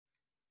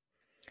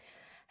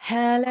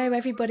Hello,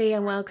 everybody,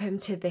 and welcome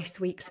to this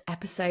week's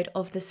episode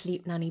of the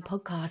Sleep Nanny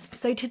podcast.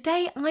 So,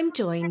 today I'm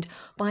joined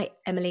by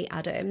Emily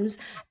Adams.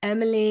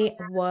 Emily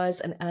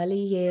was an early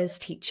years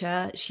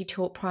teacher. She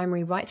taught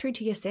primary right through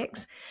to year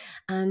 6,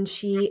 and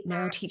she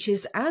now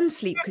teaches and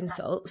sleep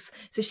consults.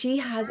 So, she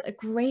has a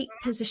great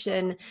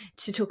position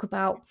to talk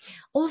about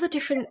all the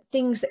different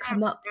things that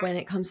come up when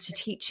it comes to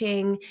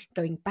teaching,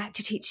 going back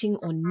to teaching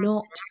or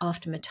not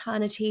after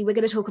maternity. We're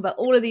going to talk about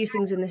all of these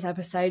things in this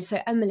episode. So,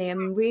 Emily, a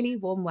really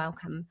warm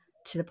welcome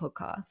to the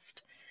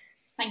podcast.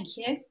 Thank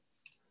you.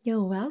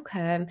 You're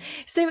welcome.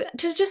 So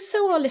just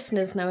so our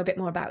listeners know a bit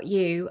more about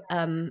you,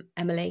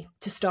 Emily,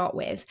 to start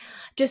with,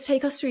 just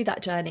take us through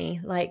that journey,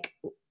 like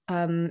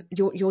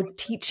your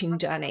teaching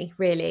journey,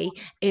 really,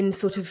 in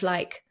sort of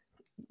like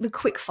the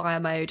quick fire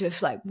mode of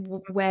like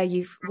where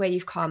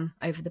you've come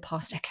over the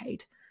past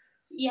decade.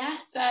 Yeah,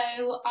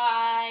 so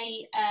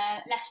I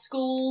left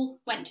school,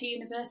 went to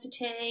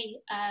university,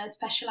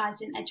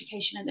 specialised in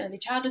education and early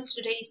childhood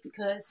studies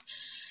because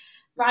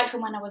right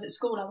from when I was at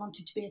school, I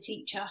wanted to be a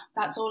teacher.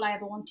 That's all I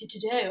ever wanted to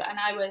do. And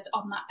I was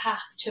on that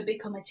path to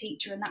become a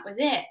teacher, and that was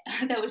it.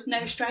 There was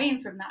no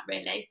straying from that,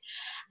 really.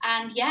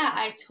 And yeah,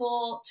 I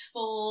taught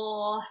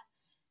for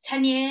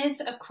 10 years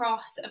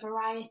across a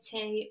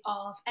variety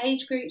of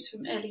age groups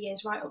from early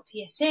years right up to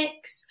year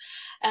 6.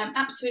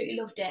 Absolutely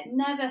loved it.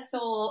 Never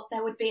thought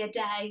there would be a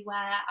day where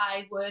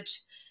I would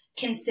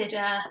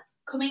consider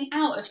coming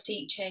out of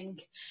teaching.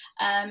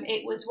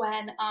 It was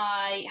when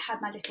I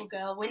had my little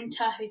girl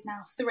Winter, who's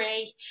now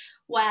 3,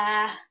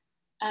 where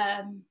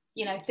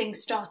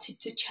things started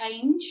to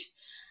change.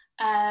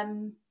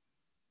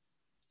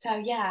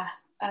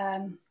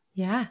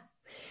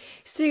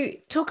 So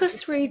talk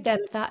us through then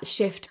that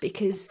shift,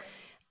 because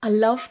I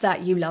love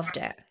that you loved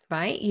it,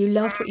 right? You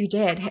loved what you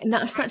did. And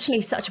that's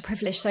actually such a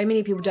privilege. So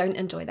many people don't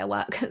enjoy their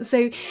work.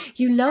 So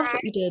you loved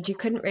what you did. You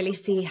couldn't really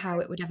see how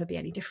it would ever be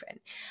any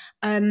different.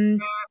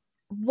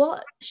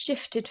 What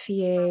shifted for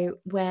you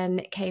when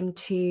it came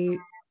to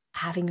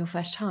having your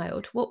first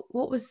child? What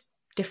was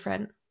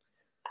different?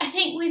 I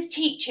think with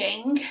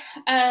teaching,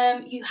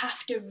 you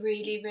have to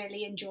really,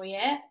 really enjoy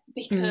it,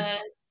 because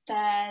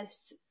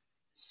there's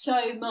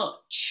so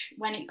much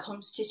when it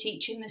comes to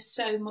teaching. There's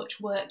so much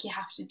work you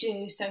have to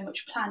do, so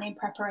much planning,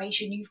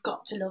 preparation. You've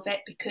got to love it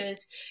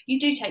because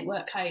you do take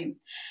work home.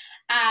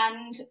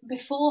 And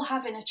before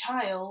having a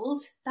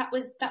child, that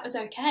was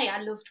okay.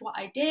 I loved what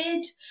I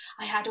did.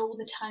 I had all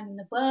the time in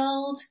the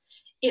world.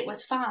 It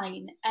was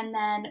fine. And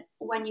then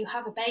when you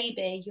have a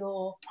baby,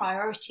 your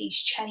priorities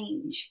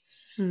change.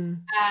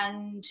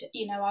 And,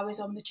 I was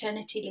on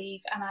maternity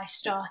leave, and I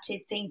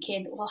started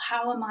thinking, well,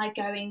 how am I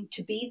going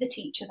to be the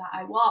teacher that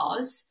I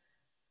was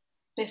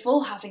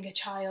before having a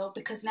child?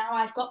 Because now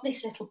I've got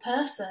this little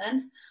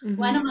person.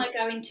 When am I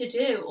going to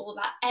do all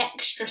that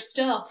extra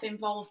stuff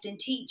involved in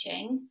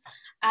teaching?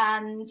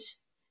 And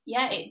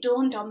yeah, it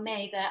dawned on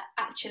me that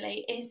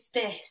actually, is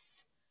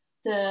this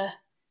the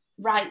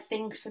right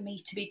thing for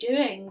me to be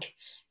doing?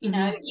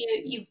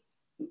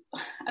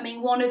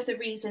 One of the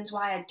reasons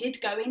why I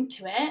did go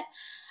into it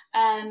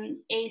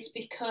is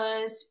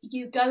because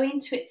you go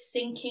into it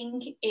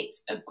thinking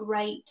it's a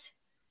great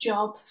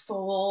job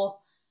for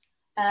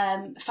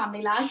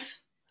family life.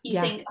 You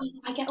think, oh,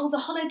 I get all the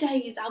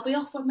holidays, I'll be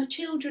off when my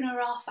children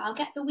are off, I'll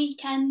get the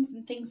weekends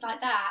and things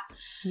like that.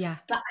 Yeah.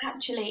 But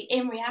actually,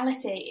 in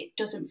reality, it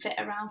doesn't fit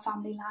around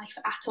family life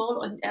at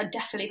all. And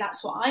definitely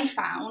that's what I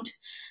found.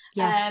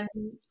 Yeah.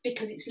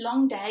 Because it's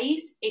long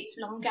days, it's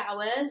long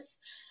hours.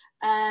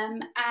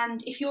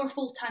 And if you're a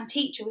full-time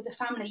teacher with a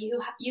family,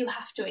 you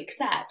have to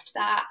accept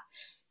that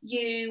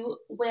you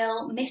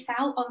will miss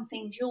out on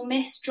things. You'll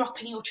miss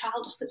dropping your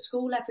child off at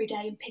school every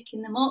day and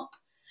picking them up.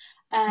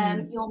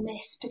 You'll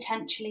miss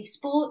potentially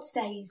sports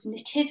days,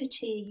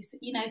 nativities,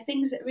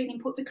 things that are really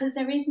important, because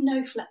there is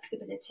no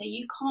flexibility.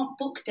 You can't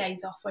book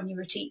days off when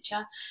you're a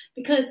teacher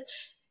because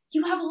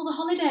you have all the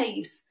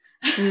holidays.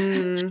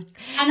 And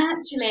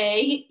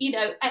actually,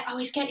 I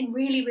was getting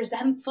really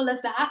resentful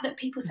of that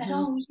people said,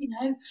 oh,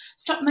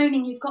 stop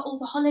moaning, you've got all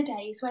the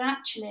holidays, when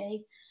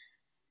actually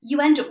you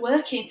end up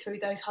working through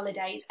those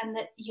holidays, and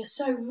that you're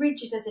so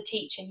rigid as a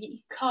teacher, you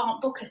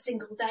can't book a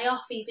single day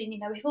off, even,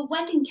 if a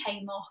wedding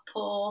came up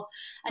or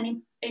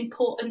an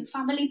important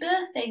family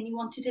birthday and you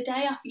wanted a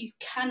day off, you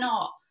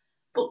cannot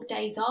book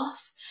days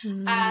off.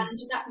 And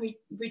that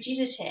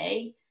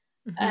rigidity,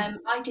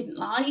 I didn't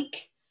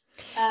like.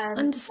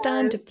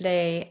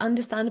 Understandably.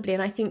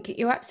 And I think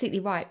you're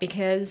absolutely right,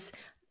 because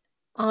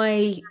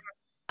I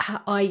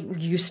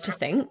used to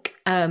think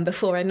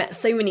before I met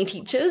so many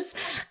teachers,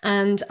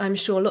 and I'm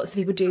sure lots of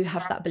people do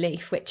have that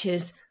belief, which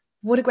is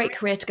what a great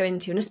career to go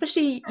into. And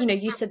especially,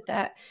 you said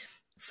that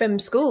from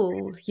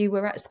school, you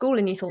were at school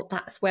and you thought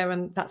that's what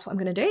I'm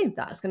going to do.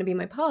 That's going to be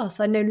my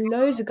path. I know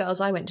loads of girls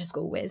I went to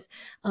school with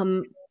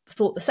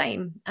thought the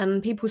same.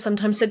 And people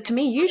sometimes said to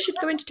me, you should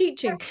go into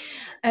teaching.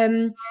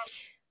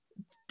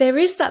 There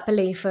is that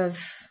belief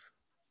of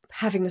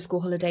having the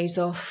school holidays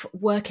off,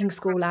 working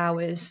school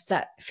hours,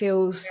 that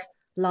feels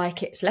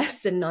like it's less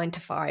than 9 to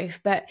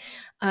 5. But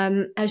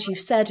as you've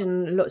said,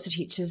 and lots of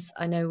teachers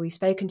I know we've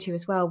spoken to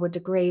as well would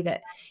agree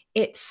that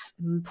it's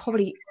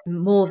probably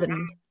more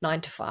than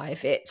 9 to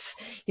 5. It's,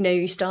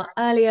 you start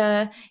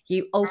earlier,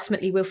 you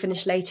ultimately will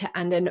finish later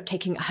and end up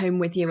taking it home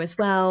with you as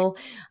well.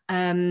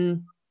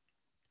 And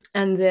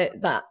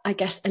that, I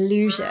guess,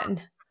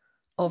 illusion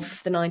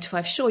of the 9 to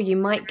 5. Sure, you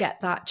might get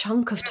that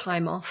chunk of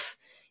time off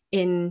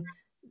in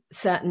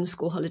certain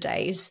school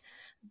holidays,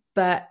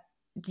 but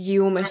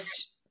you're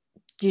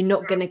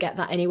not going to get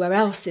that anywhere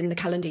else in the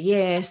calendar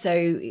year. So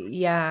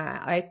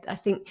yeah, I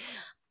think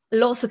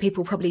lots of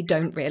people probably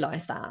don't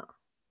realize that.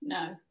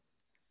 No.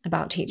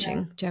 About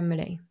teaching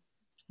generally.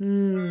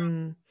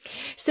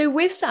 So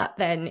with that,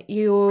 then,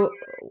 you're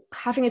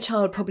having a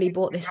child probably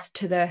brought this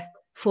to the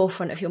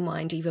forefront of your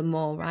mind even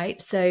more,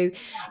 right? So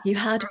you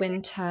had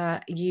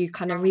winter, you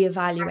kind of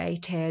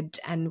reevaluated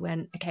and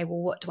went, okay, well,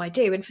 what do I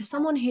do? And for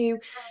someone who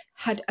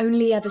had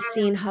only ever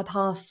seen her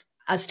path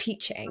as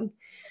teaching,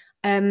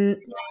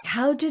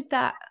 how did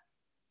that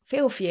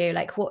feel for you?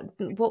 Like, what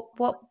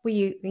were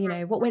you,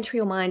 what went through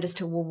your mind as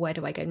to, well, where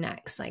do I go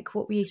next? Like,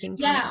 what were you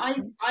thinking? Yeah,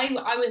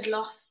 I was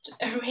lost.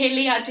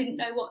 Really, I didn't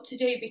know what to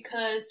do,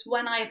 because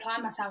when I apply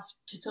myself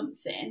to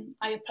something,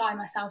 I apply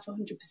myself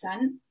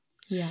 100%.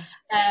 Yeah.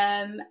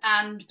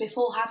 And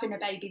before having a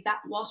baby,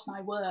 that was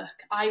my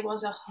work. I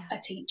was a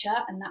teacher,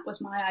 and that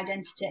was my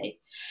identity.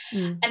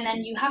 And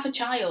then you have a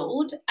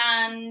child,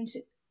 and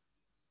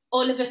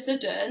all of a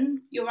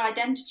sudden your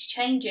identity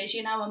changes.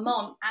 You're now a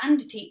mum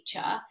and a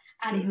teacher,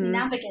 and it's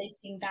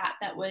navigating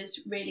that was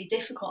really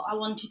difficult. I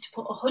wanted to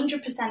put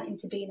 100%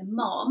 into being a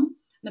mum,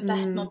 the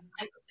best mum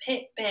I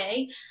could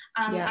be,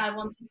 and I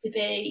wanted to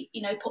be,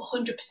 put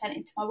 100%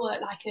 into my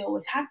work like I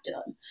always had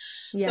done.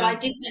 So I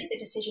did make the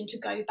decision to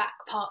go back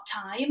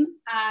part-time,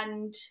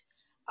 and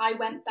I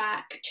went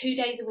back 2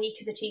 days a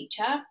week as a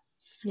teacher.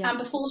 And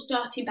before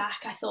starting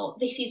back, I thought,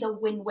 this is a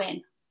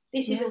win-win.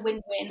 This is a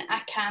win-win.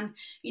 I can,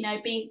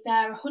 be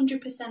there 100%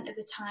 of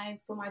the time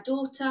for my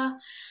daughter.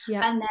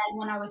 And then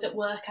when I was at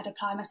work, I'd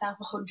apply myself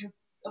 100%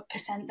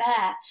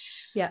 there.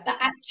 But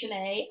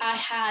actually, I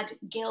had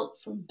guilt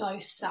from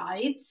both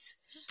sides,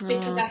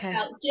 because I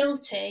felt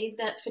guilty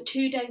that for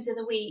 2 days of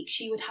the week,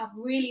 she would have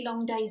really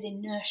long days in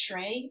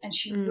nursery. And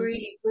she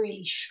really,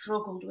 really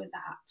struggled with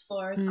that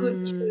for a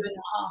good 2.5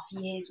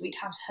 years. We'd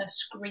have her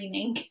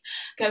screaming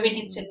going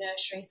into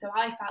nursery. So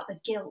I felt the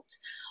guilt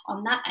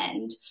on that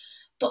end.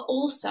 But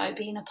also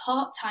being a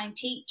part-time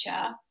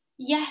teacher,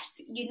 yes,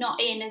 you're not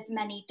in as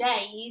many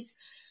days,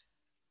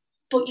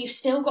 but you've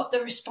still got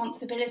the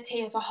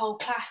responsibility of a whole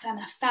class. And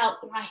I felt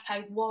like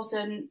I was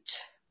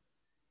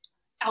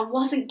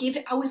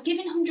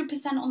giving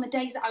 100% on the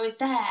days that I was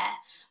there,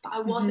 but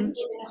I wasn't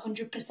giving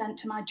 100%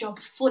 to my job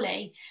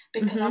fully,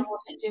 because I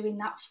wasn't doing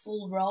that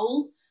full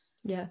role.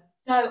 Yeah.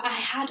 So I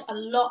had a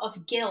lot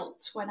of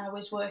guilt when I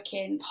was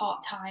working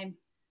part-time,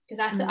 because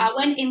I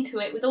went into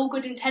it with all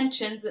good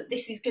intentions that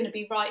this is going to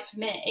be right for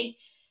me.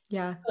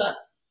 Yeah. But,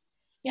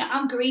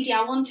 I'm greedy.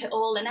 I want it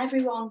all. And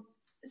everyone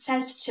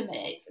says to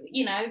me,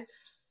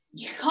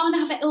 you can't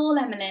have it all,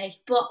 Emily,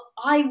 but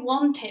I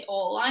want it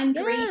all. I'm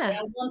greedy.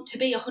 I want to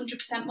be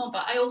 100% mum,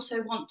 but I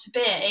also want to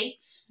be,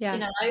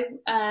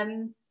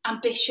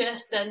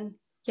 ambitious and,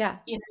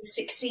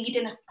 succeed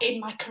in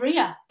my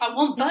career. I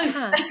want both. You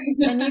can.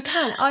 And you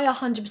can. I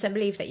 100%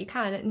 believe that you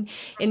can.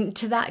 And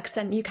to that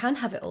extent, you can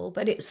have it all,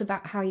 but it's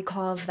about how you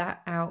carve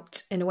that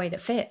out in a way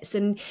that fits.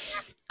 And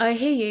I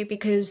hear you,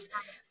 because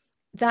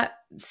that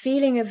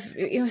feeling of,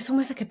 it's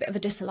almost like a bit of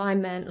a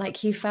disalignment.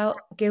 Like, you felt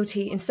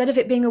guilty. Instead of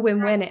it being a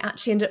win-win, it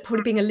actually ended up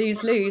probably being a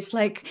lose-lose.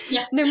 Like,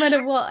 no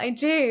matter what I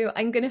do,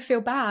 I'm going to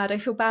feel bad. I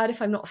feel bad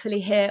if I'm not fully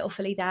here or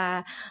fully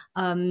there.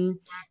 And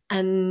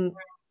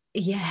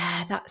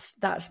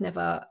that's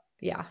never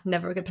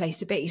a good place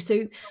to be.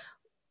 So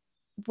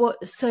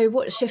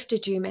what shift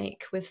did you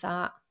make with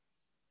that,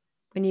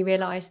 when you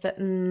realized that,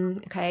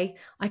 okay,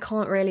 I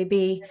can't really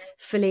be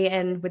fully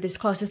in with this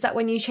class? Is that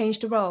when you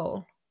changed the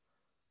role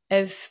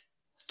of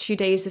 2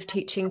 days of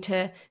teaching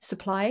to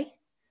supply?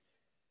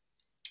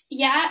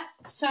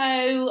 So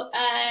so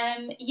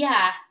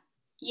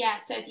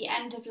at the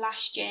end of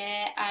last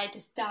year, I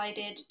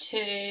decided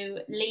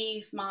to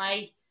leave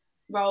my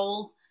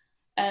role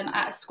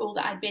at a school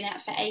that I'd been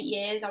at for 8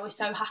 years. I was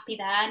so happy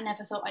there,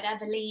 never thought I'd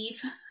ever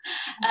leave.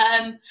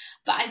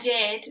 But I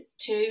did,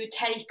 to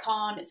take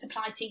on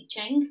supply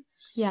teaching,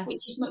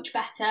 which is much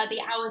better.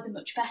 The hours are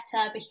much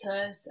better,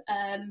 because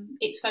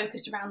it's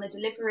focused around the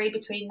delivery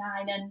between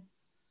 9 and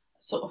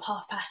sort of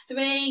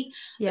 3:30.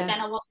 But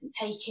then I wasn't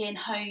taking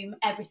home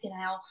everything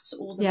else,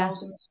 all the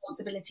roles and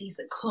responsibilities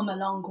that come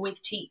along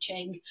with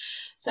teaching.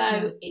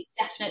 So it's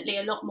definitely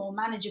a lot more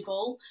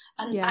manageable,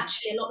 and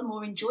actually a lot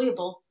more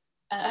enjoyable.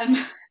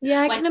 I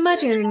can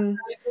imagine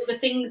all the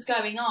things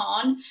going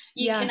on.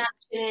 You can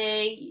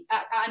actually,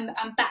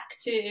 I'm back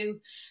to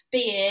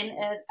being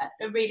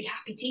a really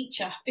happy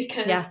teacher,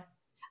 because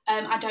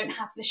I don't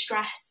have the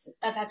stress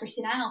of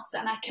everything else,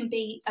 and I can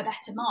be a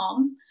better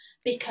mom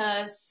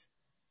because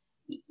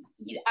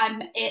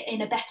I'm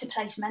in a better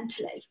place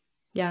mentally.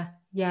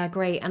 Yeah,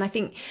 great. And I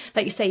think,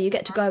 like you say, you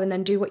get to go and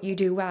then do what you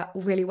do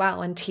really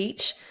well and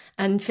teach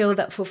and feel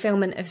that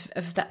fulfillment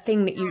of that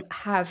thing that you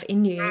have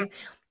in you.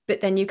 But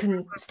then you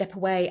can step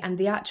away, and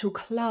the actual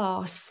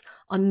class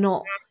are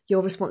not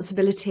your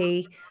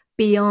responsibility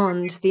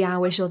beyond the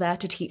hours you're there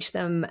to teach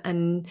them,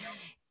 and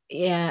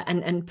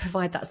and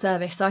provide that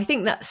service. So I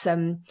think that's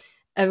a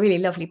really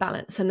lovely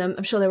balance. And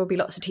I'm sure there will be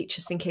lots of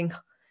teachers thinking,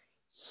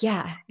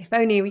 yeah, if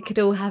only we could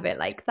all have it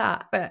like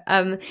that. But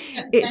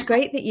it's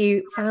great that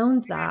you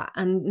found that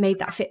and made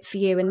that fit for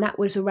you. And that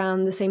was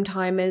around the same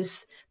time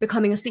as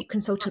becoming a sleep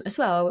consultant as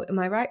well. Am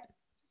I right?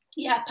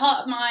 Yeah,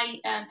 part of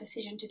my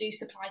decision to do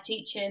supply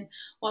teaching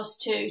was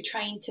to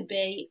train to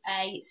be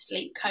a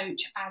sleep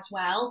coach as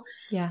well.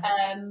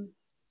 Yeah.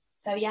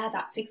 So yeah,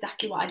 that's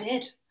exactly what I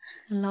did.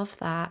 I love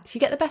that. So you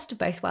get the best of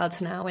both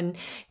worlds now and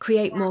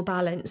create more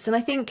balance. And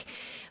I think,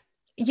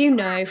 you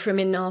know, from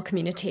in our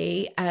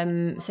community,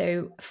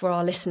 so for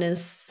our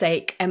listeners'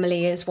 sake,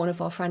 Emily is one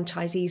of our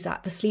franchisees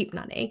at the Sleep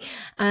Nanny,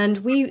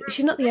 and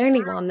she's not the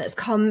only one that's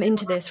come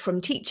into this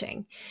from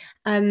teaching.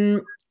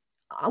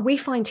 We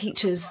find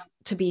teachers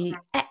to be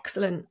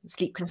excellent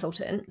sleep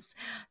consultants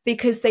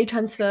because they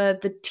transfer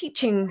the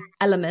teaching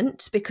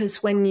element,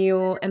 because when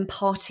you're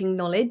imparting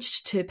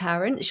knowledge to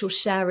parents, you're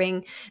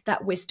sharing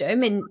that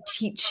wisdom and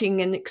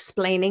teaching and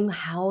explaining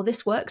how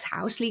this works,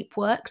 how sleep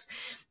works,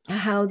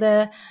 how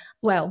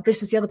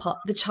this is the other part,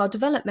 the child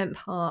development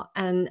part,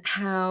 and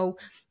how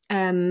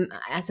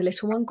as a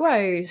little one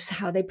grows,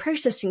 how they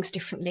process things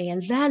differently,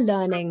 and they're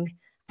learning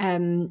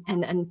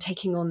and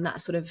taking on that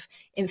sort of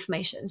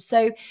information.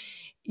 So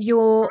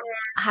you're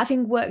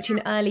having worked in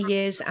early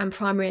years and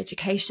primary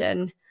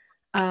education,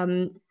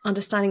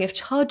 understanding of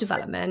child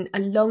development,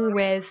 along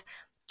with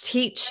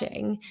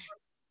teaching.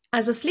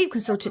 As a sleep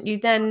consultant, you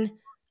then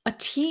are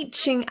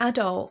teaching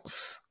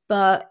adults,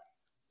 but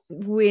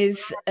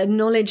with a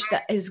knowledge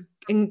that is,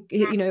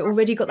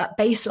 already got that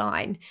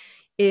baseline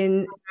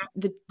in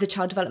the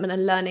child development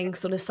and learning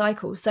sort of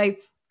cycle. So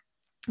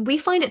we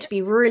find it to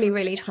be really,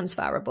 really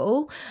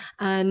transferable,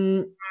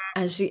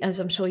 as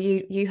I'm sure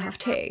you have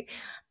too.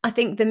 I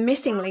think the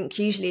missing link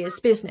usually is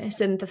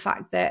business, and the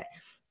fact that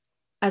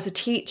as a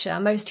teacher,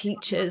 most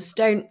teachers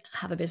don't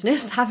have a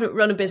business, haven't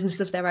run a business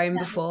of their own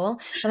before.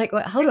 They're like,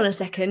 well, hold on a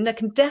second, I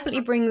can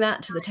definitely bring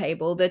that to the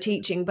table, the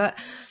teaching, but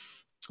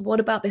what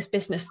about this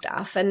business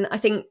stuff? And I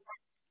think,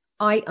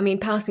 I mean,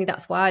 personally,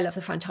 that's why I love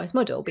the franchise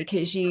model,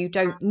 because you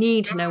don't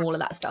need to know all of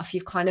that stuff.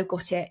 You've kind of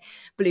got it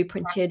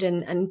blueprinted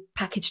and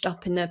packaged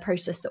up in a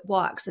process that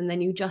works. And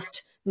then you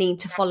just need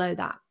to follow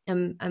that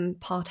and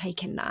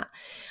partake in that.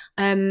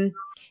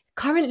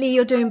 Currently,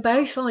 you're doing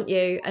both, aren't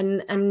you?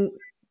 And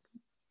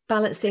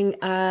balancing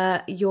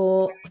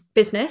your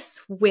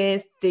business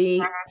with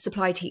the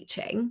supply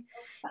teaching.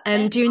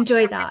 Do you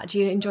enjoy that? Do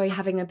you enjoy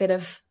having a bit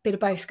of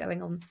both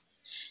going on?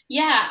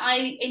 Yeah,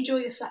 I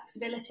enjoy the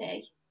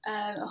flexibility,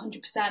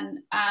 100%.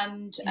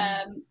 And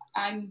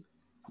I'm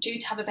due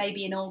to have a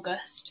baby in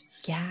August.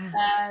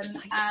 Yeah.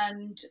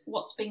 And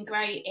what's been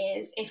great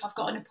is if I've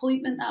got an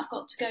appointment that I've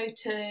got to go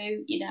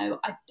to,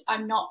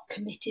 I'm not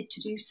committed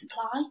to do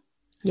supply.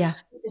 Yeah.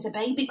 If there's a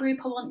baby group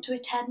I want to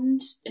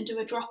attend and do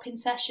a drop-in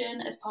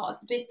session as part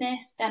of the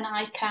business, then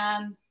I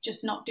can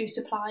just not do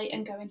supply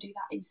and go and do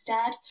that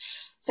instead.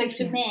 So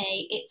for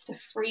me, it's the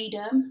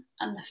freedom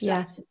and the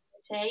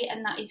flexibility,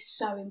 and that is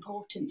so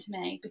important to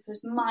me, because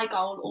my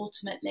goal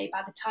ultimately,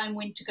 by the time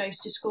Winter goes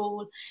to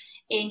school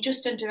in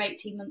just under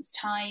 18 months'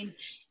 time,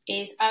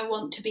 is I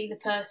want to be the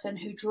person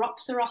who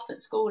drops her off at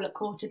school at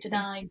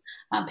 8:45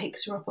 and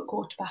picks her up at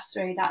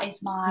 3:15. That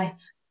is my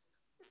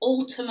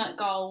ultimate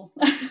goal.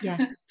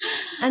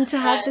 And to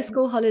have the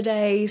school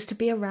holidays, to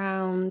be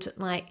around,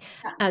 like,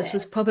 as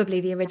was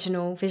probably the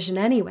original vision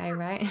anyway,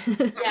 right?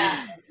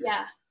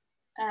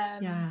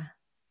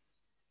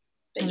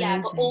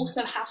 But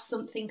also have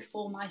something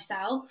for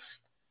myself.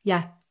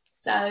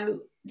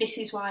 So this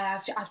is why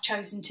I've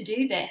chosen to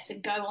do this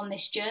and go on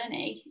this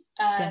journey,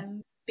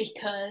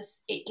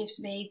 because it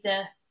gives me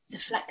the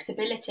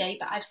flexibility,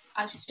 but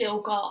I've still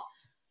got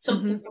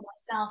something for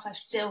myself. I've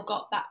still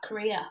got that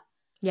career.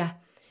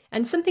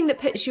 And something that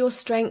puts your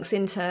strengths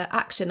into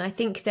action. I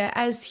think that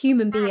as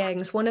human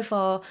beings, one of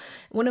our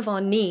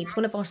needs,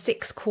 one of our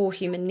 6 core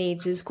human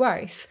needs, is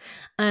growth,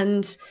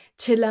 and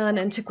to learn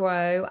and to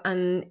grow.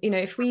 And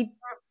if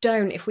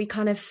we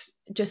kind of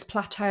just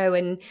plateau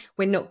and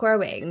we're not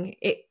growing,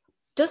 it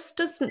just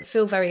doesn't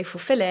feel very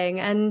fulfilling.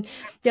 And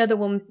the other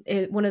one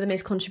of them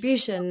is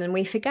contribution, and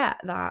we forget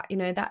that,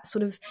 that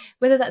sort of,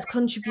 whether that's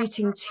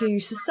contributing to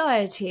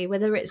society,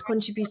 whether it's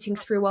contributing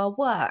through our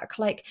work,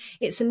 like,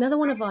 it's another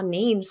one of our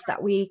needs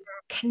that we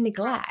can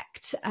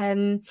neglect.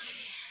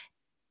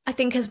 I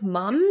think as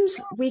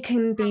mums, we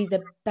can be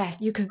the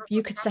best. You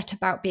could set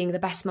about being the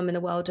best mum in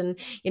the world, and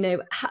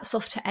hats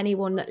off to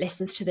anyone that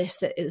listens to this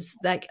that is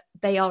like,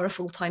 they are a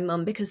full-time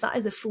mum, because that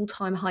is a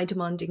full-time, high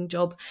demanding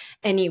job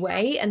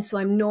anyway. And so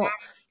I'm not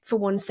for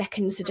one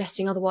second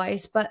suggesting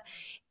otherwise, but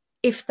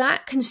if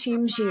that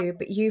consumes you,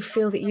 but you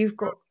feel that you've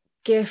got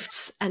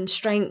gifts and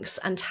strengths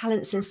and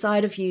talents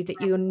inside of you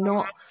that you're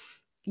not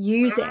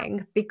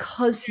using,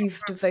 because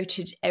you've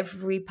devoted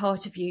every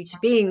part of you to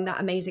being that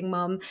amazing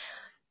mum,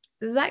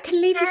 that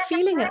can leave you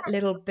feeling a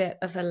little bit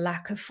of a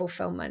lack of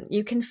fulfillment.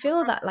 You can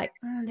feel that like,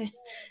 oh, there's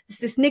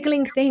this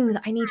niggling thing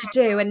that I need to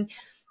do. And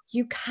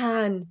you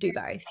can do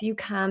both. You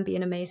can be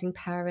an amazing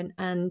parent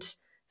and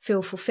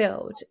feel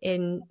fulfilled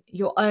in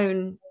your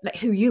own, like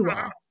who you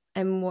are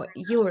and what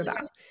you're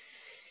about.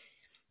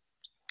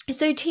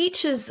 So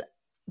teachers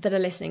that are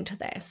listening to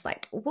this,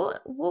 like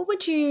what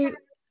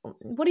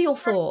are your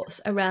thoughts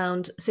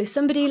around, so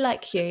somebody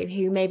like you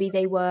who maybe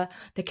they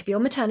could be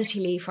on maternity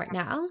leave right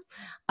now,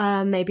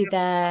 maybe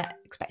they're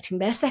expecting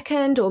their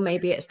second, or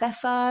maybe it's their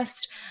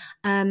first,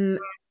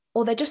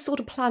 or they're just sort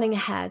of planning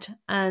ahead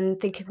and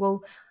thinking,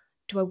 well,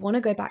 do I want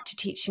to go back to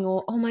teaching?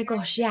 Or, oh my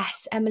gosh,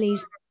 yes,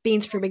 Emily's been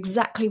through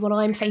exactly what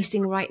I'm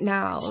facing right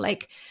now.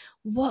 Like,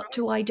 what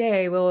do I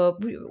do? Or,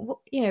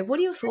 what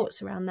are your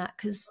thoughts around that?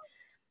 Because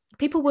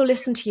people will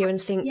listen to you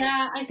and think,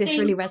 this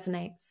really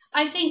resonates.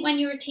 I think when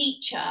you're a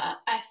teacher,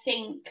 I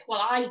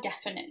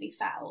definitely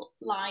felt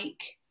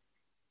like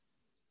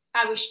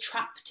I was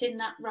trapped in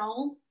that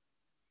role,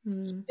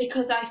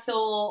 because I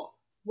thought,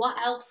 what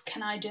else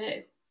can I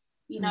do?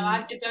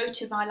 I've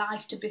devoted my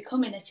life to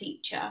becoming a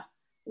teacher.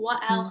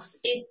 What else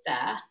is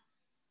there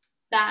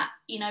that,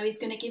 is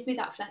going to give me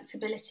that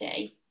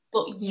flexibility,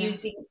 but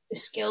using the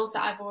skills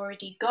that I've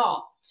already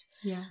got?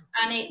 Yeah.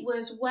 And it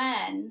was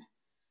when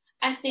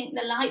I think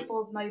the light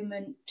bulb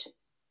moment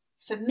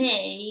for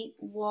me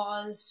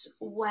was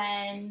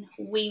when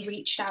we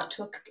reached out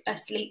to a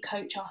sleep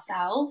coach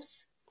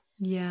ourselves.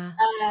 Yeah.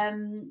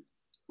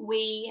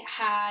 We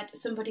had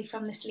somebody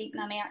from the Sleep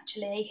Nanny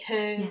actually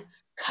who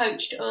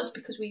coached us,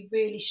 because we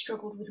really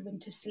struggled with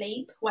winter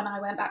sleep when I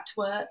went back to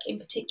work in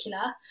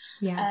particular.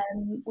 Yeah.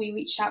 We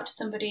reached out to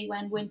somebody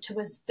when winter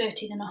was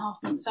 13 and a half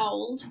months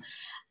old.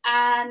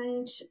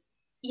 And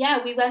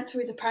we went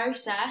through the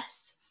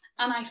process,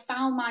 and I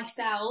found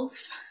myself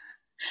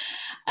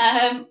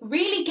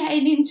really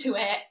getting into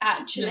it,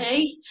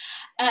 actually.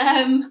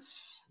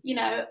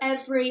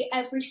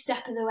 Every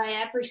step of the way,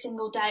 every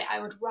single day, I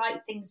would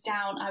write things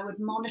down. I would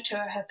monitor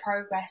her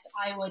progress.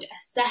 I would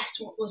assess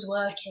what was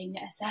working,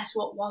 assess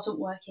what wasn't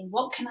working.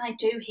 What can I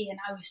do here? And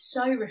I was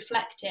so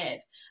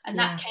reflective. And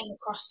that came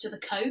across to the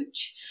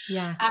coach.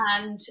 Yeah.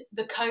 And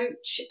the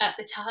coach at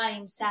the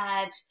time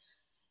said,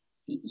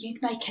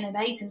 you'd make an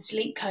amazing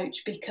sleep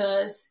coach,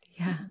 because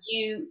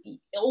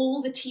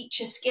all the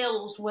teacher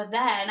skills were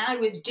there, and I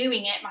was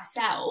doing it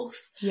myself.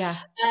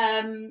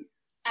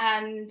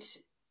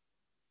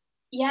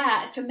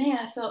 For me,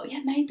 I thought,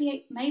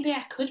 maybe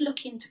I could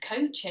look into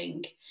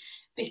coaching,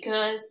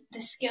 because the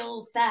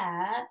skills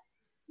there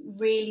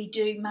really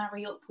do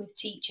marry up with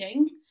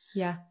teaching.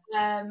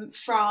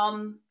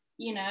 From,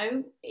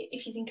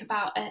 if you think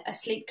about a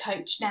sleep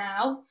coach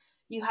now,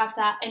 you have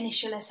that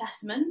initial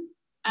assessment,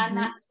 and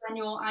that's when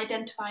you're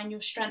identifying your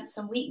strengths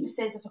and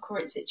weaknesses of a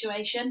current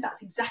situation.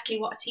 That's exactly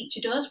what a teacher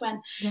does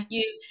when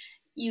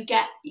you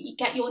get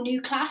your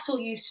new class, or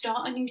you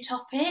start a new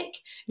topic.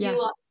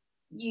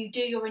 You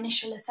do your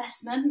initial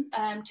assessment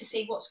to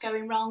see what's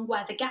going wrong,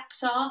 where the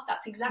gaps are.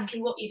 That's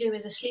exactly what you do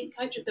as a sleep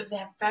coach at the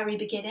very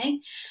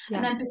beginning.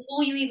 And then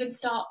before you even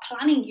start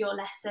planning your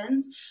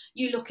lessons,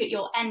 you look at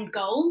your end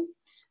goal.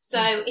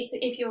 So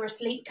if you're a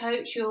sleep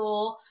coach,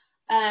 you're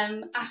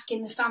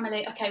asking the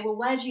family, okay, well,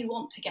 where do you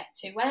want to get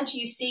to? Where do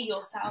you see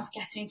yourself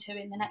getting to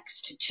in the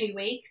next 2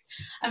 weeks?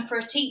 And for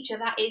a teacher,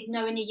 that is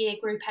knowing a year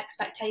group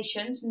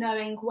expectations,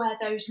 knowing where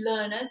those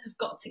learners have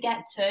got to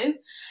get to.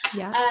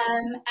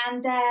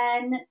 And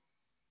then,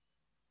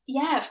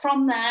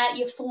 from there,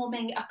 you're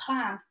forming a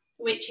plan,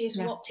 which is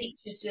what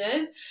teachers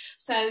do.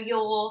 So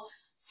you're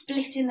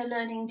splitting the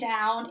learning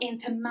down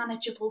into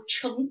manageable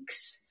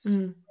chunks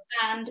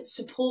and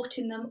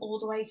supporting them all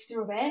the way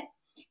through it.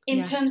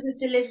 In terms of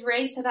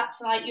delivery, so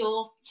that's like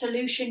your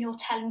solution, you're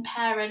telling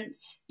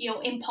parents,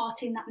 you're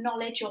imparting that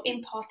knowledge, you're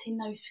imparting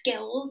those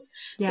skills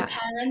to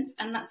parents,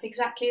 and that's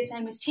exactly the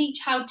same as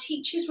how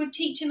teachers would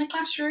teach in a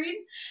classroom.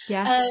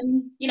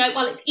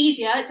 It's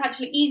easier, it's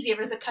actually easier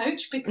as a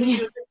coach, because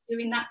you're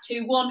doing that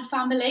to one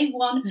family,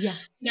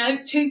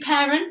 two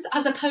parents,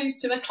 as opposed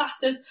to a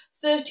class of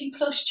 30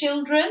 plus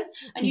children,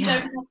 and you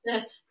don't have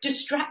the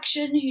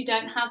distractions, you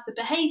don't have the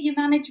behaviour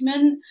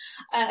management.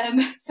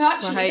 So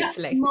actually that's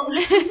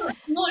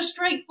more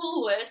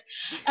straightforward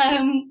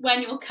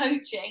when you're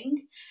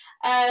coaching.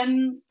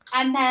 And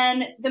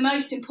then the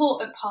most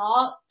important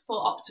part for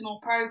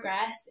optimal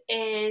progress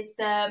is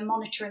the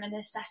monitoring and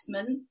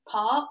assessment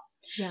part.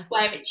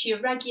 Where it's your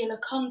regular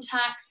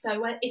contact.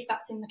 So if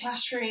that's in the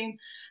classroom,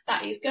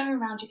 that is going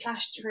around your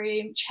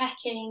classroom,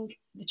 checking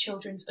the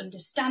children's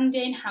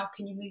understanding. How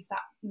can you move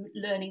that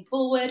learning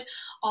forward?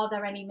 Are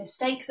there any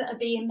mistakes that are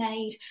being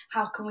made?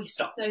 How can we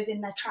stop those in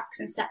their tracks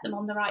and set them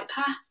on the right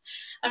path?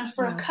 And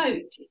for a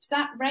coach, it's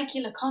that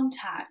regular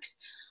contact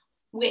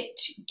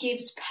which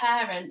gives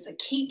parents, it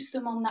keeps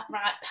them on that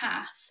right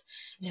path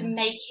to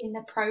making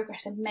the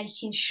progress and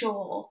making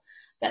sure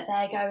that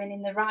they're going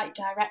in the right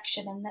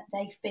direction and that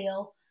they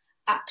feel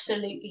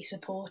absolutely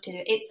supported.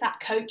 It's that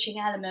coaching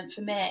element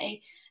for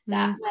me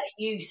that where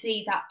you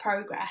see that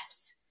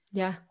progress.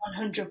 Yeah.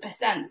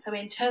 100%. So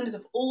in terms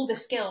of all the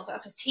skills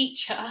as a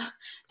teacher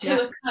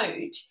to a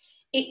coach,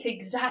 it's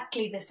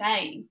exactly the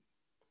same.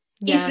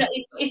 Yeah. If not,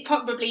 it's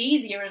probably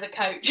easier as a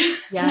coach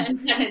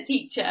than a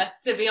teacher,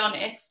 to be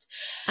honest.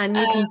 And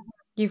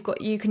you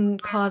can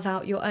carve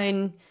out your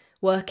own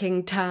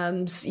working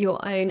terms,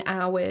 your own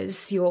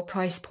hours, your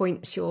price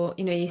points,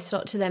 you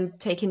start to then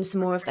take in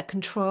some more of that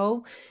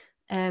control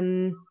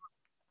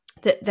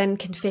that then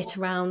can fit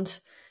around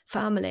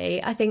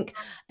family. I think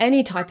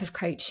any type of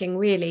coaching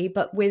really,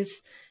 but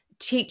with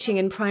teaching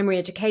in primary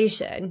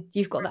education,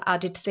 you've got the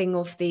added thing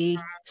of the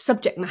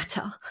subject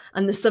matter,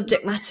 and the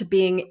subject matter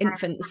being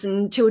infants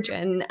and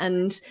children,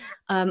 and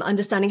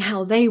understanding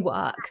how they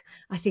work.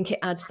 I think it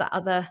adds that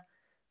other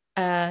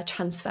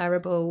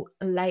transferable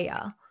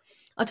layer.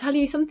 I'll tell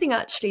you something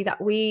actually that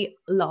we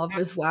love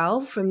as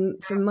well from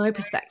my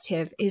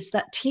perspective is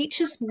that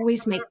teachers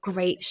always make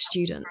great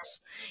students.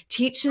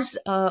 Teachers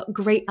are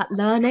great at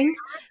learning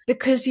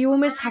because you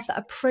almost have that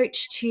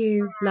approach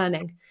to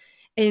learning.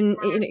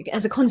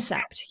 As a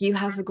concept, you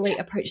have a great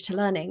approach to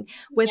learning.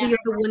 Whether you're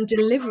the one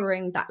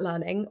delivering that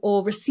learning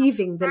or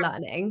receiving the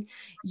learning,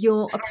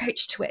 your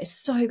approach to it is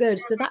so good.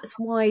 So that's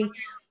why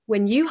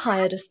when you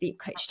hired a sleep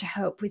coach to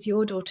help with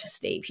your daughter's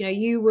sleep,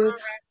 you were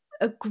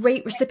a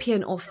great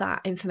recipient of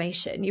that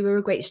information. You were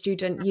a great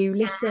student. You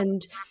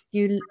listened,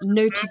 you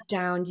noted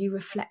down, you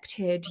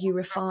reflected, you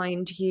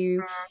refined,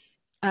 you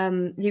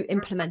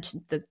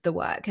implemented the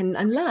work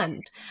and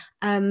learned.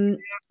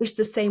 It's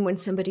the same when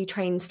somebody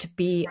trains to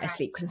be a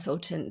sleep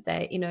consultant.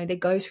 They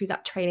go through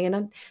that training,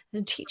 and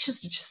the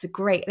teachers are just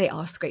great. They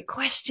ask great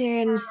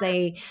questions.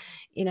 They,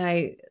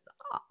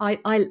 I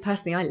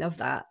personally, I love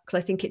that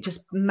because I think it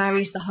just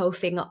marries the whole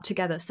thing up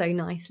together so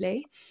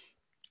nicely.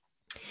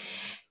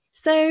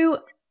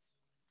 So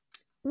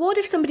what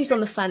if somebody's on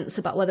the fence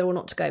about whether or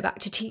not to go back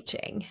to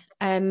teaching?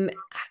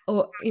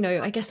 Or,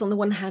 I guess on the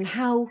one hand,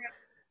 how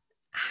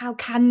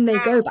can they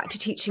go back to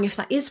teaching if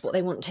that is what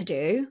they want to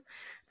do?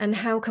 And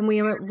how can we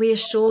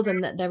reassure them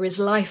that there is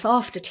life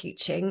after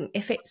teaching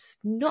if it's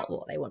not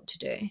what they want to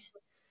do?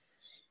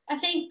 I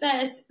think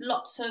there's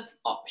lots of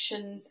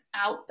options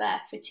out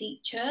there for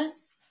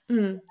teachers.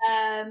 I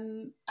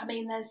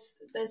mean, there's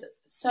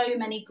so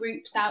many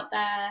groups out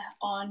there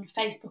on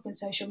Facebook and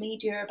social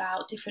media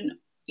about different,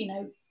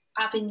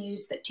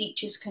 avenues that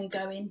teachers can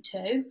go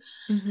into.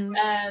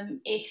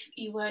 If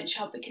you weren't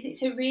sure, because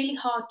it's a really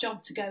hard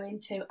job to go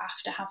into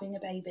after having a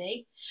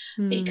baby,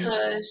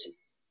 because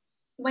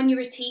when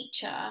you're a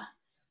teacher,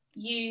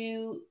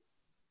 you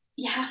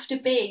have to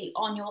be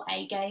on your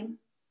A game.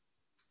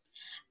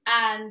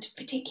 And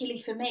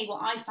particularly for me,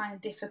 what I find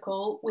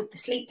difficult with the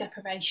sleep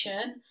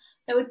deprivation,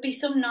 there would be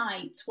some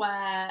nights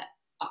where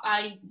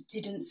I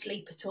didn't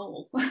sleep at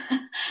all.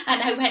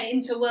 And I went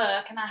into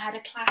work and I had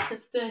a class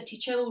of 30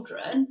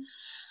 children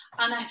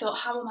and I thought,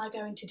 how am I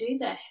going to do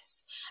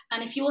this?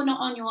 And if you're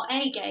not on your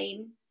A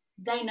game,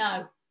 they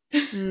know.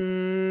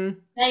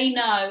 They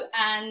know.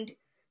 And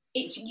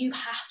you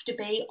have to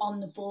be on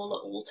the ball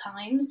at all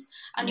times.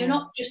 And you're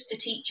not just a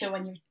teacher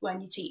when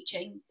you're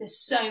teaching. There's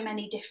so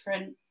many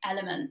different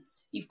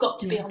elements. You've got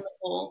to be on the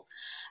ball.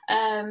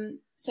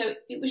 So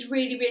it was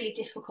really, really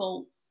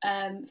difficult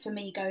for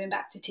me going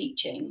back to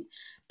teaching.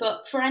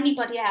 But for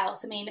anybody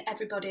else, I mean,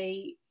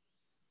 everybody's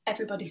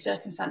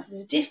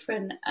circumstances are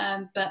different.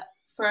 But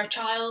for a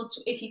child,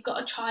 if you've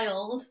got a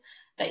child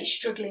that is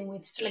struggling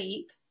with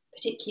sleep,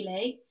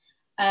 particularly,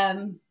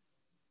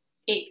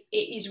 it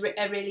is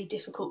a really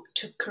difficult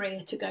career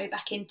to go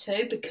back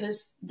into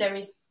because there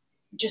is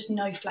just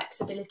no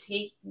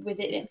flexibility with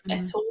it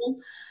at all.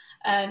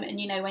 And,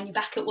 when you're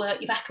back at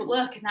work,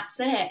 and that's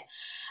it.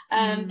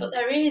 But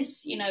there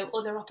is,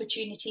 other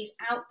opportunities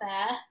out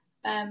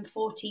there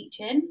for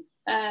teaching.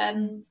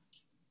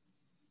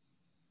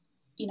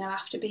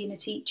 After being a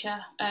teacher,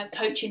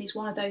 coaching is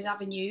one of those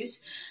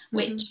avenues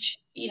which,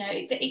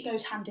 it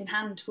goes hand in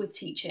hand with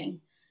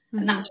teaching.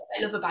 And that's what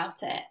I love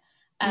about it.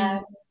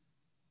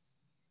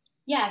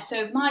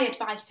 So my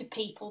advice to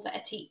people that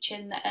are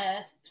teaching that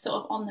are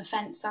sort of on the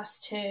fence as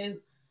to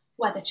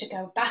whether to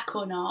go back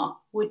or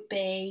not would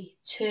be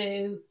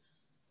to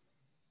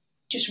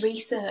just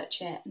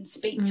research it and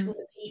speak to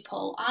other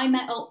people. I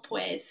met up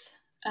with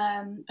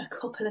a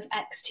couple of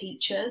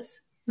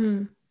ex-teachers.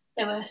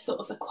 They were sort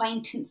of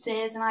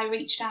acquaintances, and I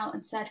reached out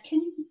and said,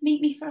 can you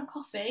meet me for a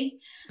coffee?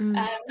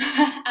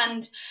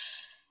 And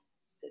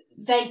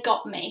they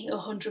got me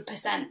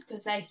 100%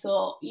 because they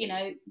thought,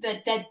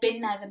 they'd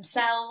been there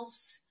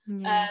themselves.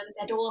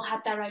 They'd all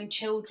had their own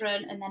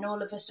children, and then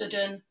all of a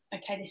sudden,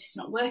 okay, this is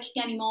not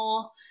working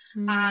anymore.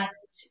 And,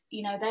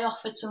 they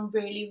offered some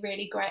really,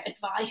 really great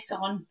advice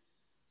on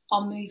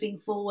moving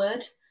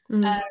forward.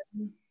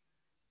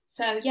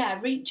 So,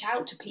 reach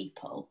out to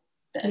people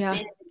that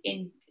have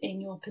been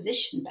in your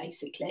position,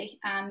 basically,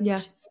 and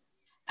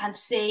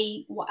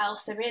see what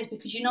else there is,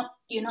 because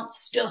you're not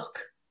stuck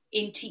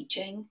in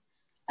teaching.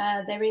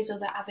 There is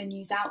other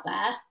avenues out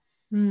there.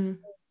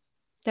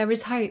 There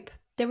is hope.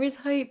 There is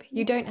hope.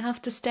 You don't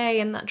have to stay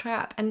in that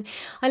trap. And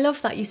I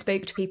love that you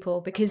spoke to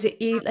people, because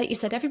like you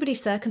said,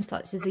 everybody's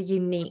circumstances are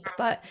unique.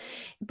 But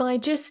by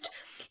just,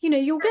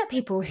 you'll get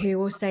people who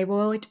will say,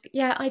 well,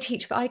 yeah, I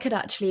teach, but I could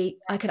actually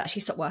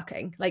stop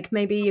working. Like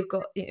maybe you've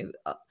got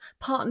a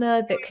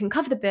partner that can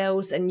cover the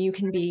bills and you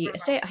can be a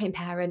stay-at-home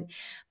parent.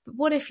 But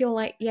what if you're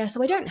like, yeah,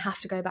 so I don't have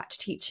to go back to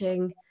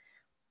teaching,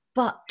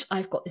 but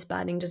I've got this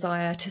burning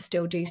desire to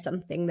still do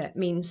something that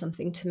means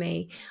something to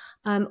me.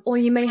 Or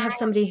you may have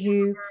somebody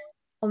who,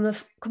 on the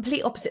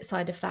complete opposite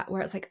side of that,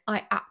 where it's like,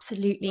 I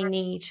absolutely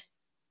need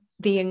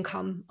the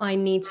income. I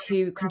need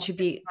to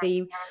contribute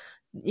the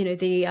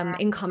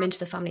income into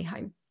the family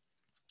home.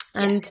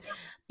 And,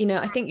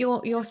 I think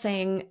you're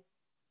saying,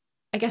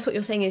 I guess what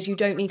you're saying is you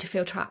don't need to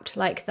feel trapped.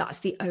 Like that's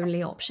the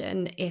only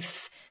option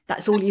if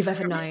that's all you've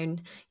ever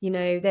known.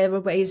 There are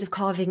ways of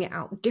carving it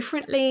out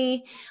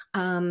differently,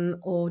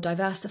 or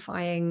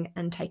diversifying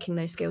and taking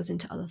those skills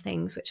into other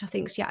things, which I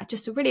think is,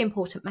 just a really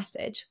important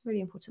message.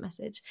 Really important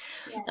message.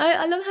 Yeah.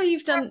 I love how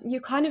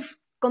you kind of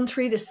gone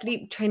through the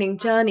sleep training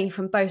journey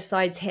from both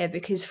sides here,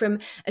 because from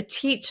a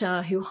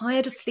teacher who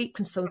hired a sleep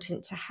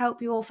consultant to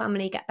help your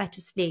family get better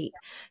sleep,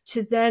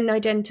 to then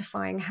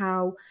identifying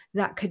how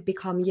that could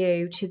become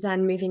you, to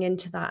then moving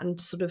into that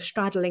and sort of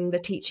straddling the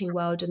teaching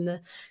world and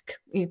the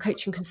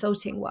coaching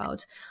consulting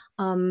world.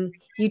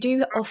 You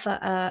do offer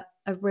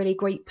a really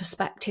great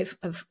perspective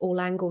of all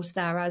angles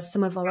there, as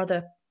some of our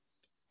other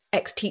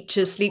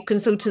ex-teachers, sleep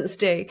consultants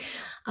do.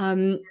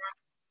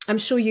 I'm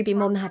sure you'd be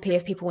more than happy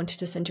if people wanted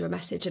to send you a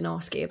message and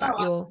ask you about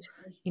your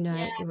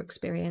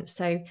experience.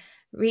 So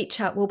reach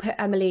out. We'll put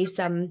Emily's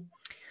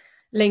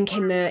link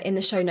in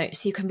the show notes,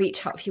 so you can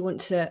reach out if you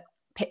want to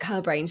pick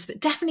her brains. But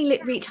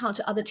definitely reach out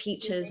to other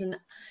teachers and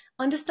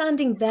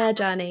understanding their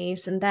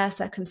journeys and their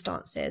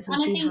circumstances.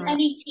 And I think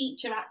any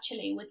teacher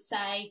actually would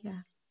say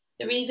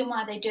the reason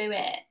why they do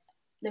it,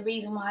 the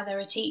reason why they're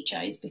a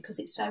teacher, is because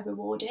it's so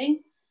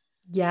rewarding.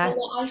 Yeah. But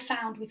what I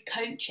found with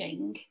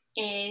coaching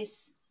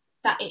is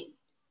that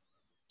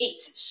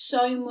it's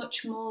so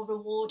much more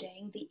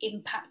rewarding, the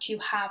impact you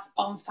have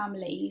on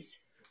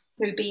families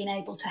through being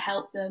able to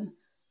help them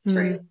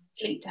through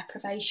sleep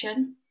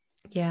deprivation.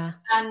 Yeah.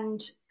 And,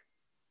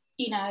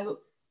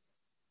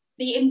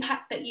 the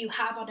impact that you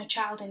have on a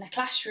child in a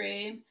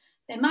classroom,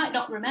 they might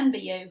not remember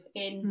you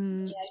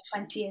in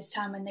 20 years'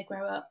 time when they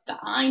grow up. But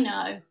I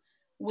know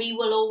we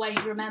will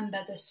always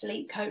remember the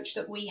sleep coach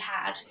that we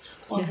had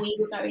when we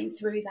were going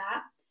through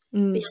that.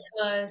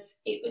 Because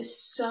it was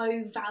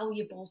so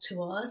valuable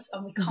to us,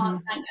 and we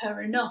can't thank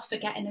her enough for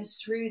getting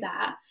us through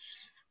that.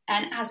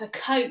 And as a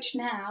coach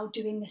now,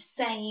 doing the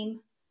same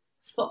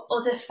for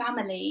other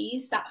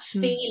families, that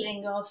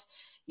feeling of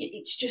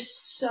it's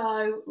just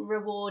so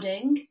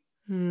rewarding.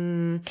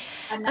 And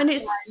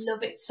that's why I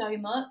love it so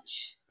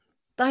much.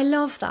 I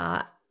love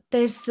that.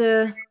 There's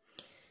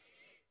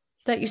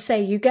like you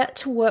say, you get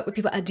to work with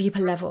people at a deeper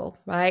level,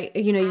 right?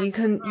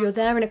 You're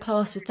there in a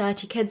class with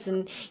 30 kids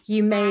and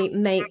you may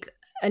make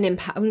an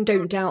impact. I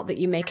don't doubt that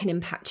you make an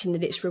impact and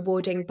that it's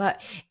rewarding,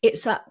 but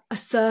it's at a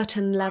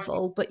certain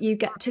level. But you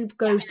get to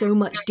go so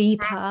much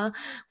deeper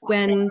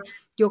when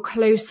you're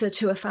closer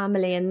to a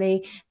family, and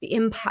the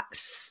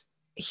impact's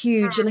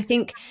huge. And I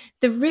think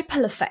the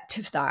ripple effect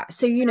of that.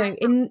 So,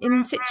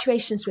 in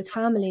situations with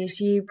families,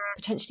 you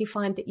potentially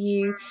find that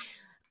you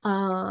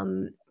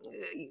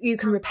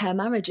can repair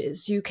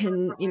marriages, you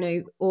can,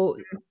 or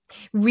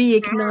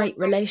reignite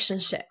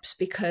relationships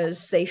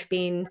because they've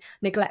been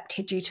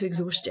neglected due to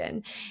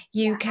exhaustion.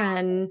 You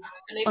can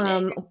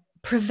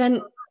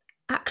prevent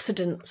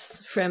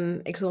accidents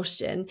from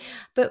exhaustion.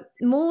 But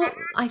more,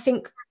 I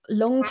think,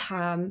 long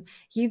term,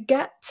 you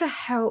get to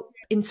help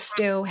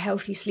instill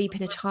healthy sleep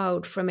in a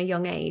child from a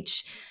young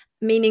age,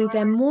 meaning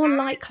they're more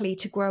likely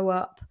to grow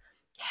up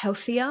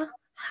healthier,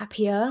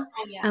 happier,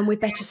 and with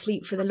better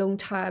sleep for the long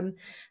term,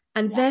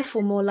 and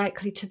therefore more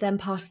likely to then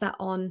pass that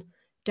on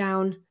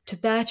down to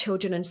their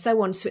children and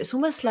so on. So it's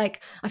almost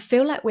like, I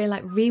feel like we're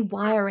like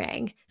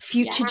rewiring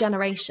future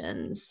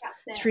generations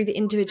through the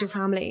individual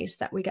families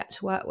that we get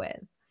to work with.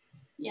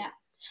 Yeah.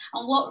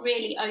 And what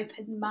really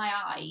opened my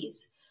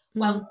eyes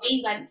when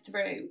we went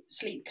through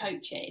sleep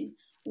coaching,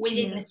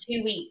 within the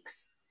 2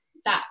 weeks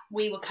that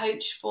we were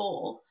coached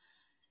for,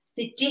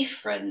 the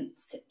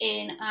difference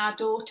in our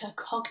daughter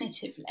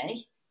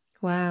cognitively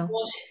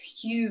was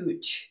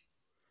huge.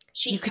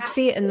 You could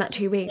see it in that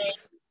 2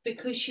 weeks.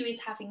 Because she was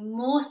having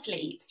more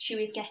sleep, she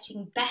was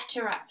getting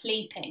better at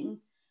sleeping.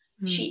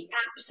 She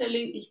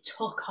absolutely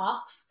took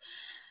off.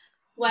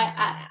 Where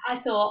I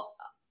thought,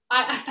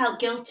 I felt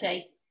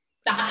guilty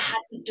that I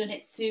hadn't done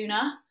it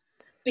sooner,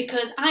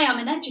 because I am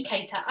an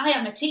educator, I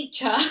am a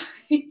teacher,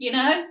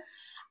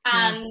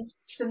 and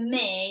for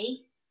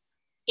me,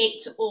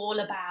 it's all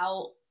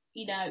about,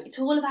 it's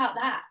all about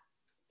that.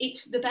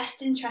 It's the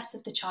best interest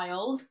of the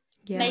child,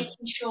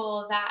 making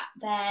sure that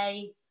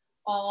they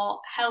are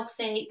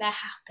healthy, they're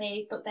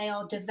happy, but they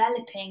are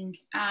developing.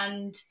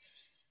 And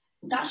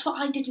that's what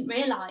I didn't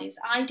realise.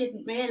 I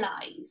didn't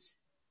realise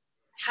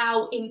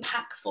how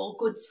impactful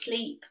good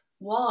sleep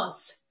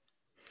was.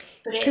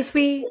 But Because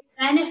the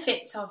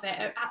benefits of it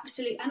are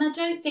absolute, and I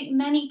don't think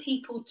many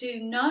people do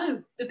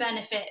know the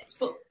benefits.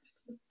 But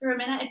from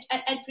an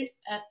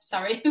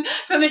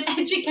from an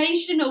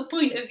educational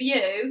point of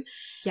view,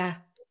 yeah,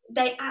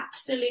 they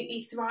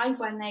absolutely thrive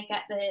when they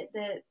get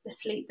the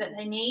sleep that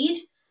they need.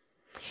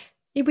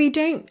 we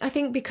don't, I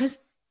think,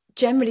 because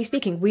generally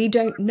speaking, we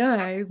don't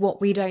know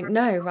what we don't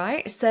know,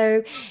 right?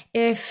 So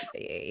if,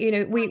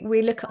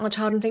 we look at our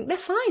child and think they're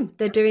fine,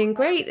 they're doing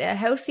great, they're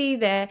healthy,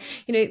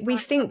 we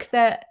think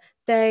that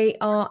they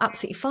are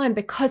absolutely fine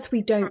because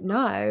we don't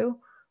know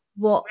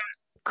what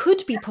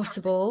could be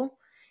possible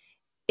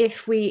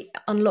if we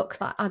unlock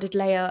that added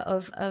layer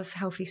of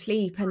healthy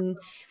sleep. And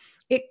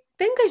it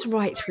then goes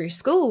right through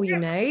school.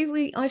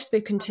 I've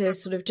spoken to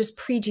sort of just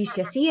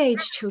pre-GCSE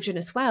age children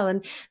as well,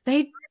 and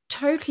they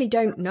totally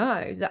don't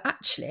know that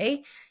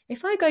actually,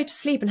 if I go to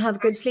sleep and have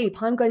good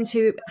sleep, I'm going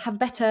to have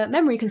better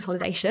memory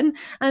consolidation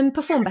and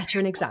perform better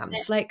in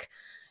exams. Like,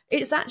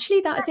 it's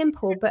actually that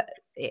simple, but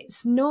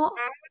it's not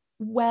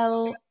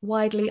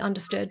widely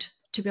understood,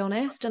 to be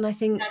honest. And I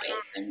think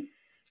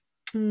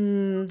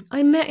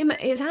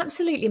it's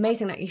absolutely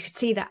amazing that you could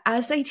see that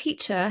as a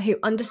teacher who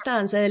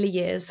understands early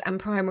years and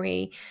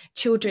primary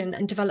children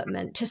and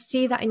development, to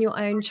see that in your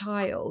own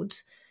child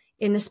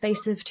in the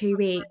space of 2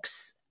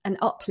 weeks, an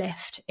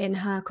uplift in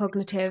her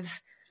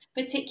cognitive,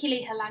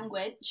 particularly her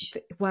language.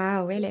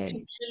 Wow, really?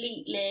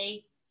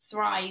 Completely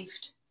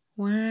thrived.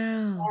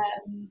 Wow.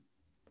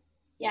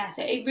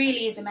 So it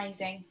really is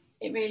amazing.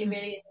 It really,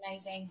 really is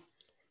amazing.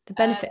 The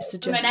benefits are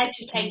just from an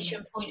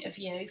education point of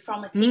view,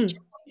 from a teacher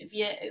point of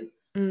view.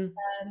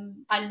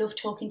 I love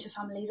talking to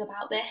families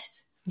about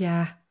this.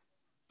 Yeah.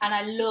 And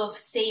I love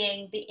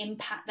seeing the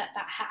impact that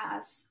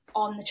has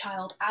on the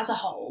child as a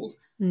whole.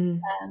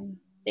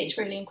 It's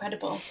really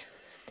incredible.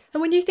 And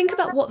when you think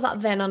about what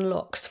that then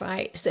unlocks,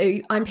 right? So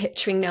I'm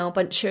picturing now a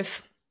bunch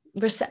of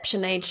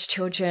reception age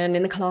children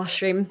in the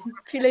classroom,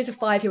 a few loads of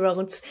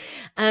 5-year-olds,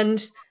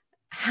 and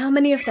how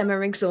many of them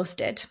are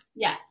exhausted?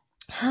 Yeah.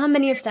 How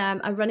many of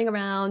them are running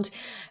around,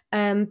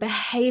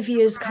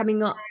 behaviours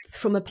coming up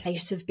from a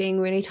place of being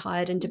really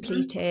tired and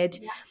depleted,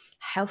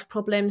 health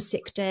problems,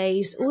 sick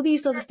days, all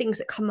these other things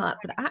that come up.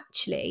 But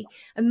actually,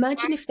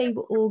 imagine if they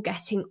were all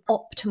getting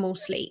optimal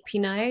sleep.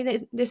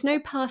 There's no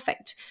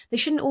perfect, they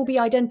shouldn't all be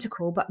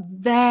identical, but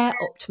their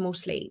optimal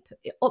sleep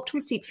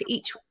for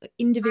each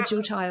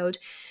individual child.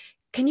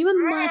 Can you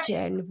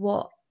imagine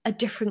what a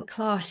different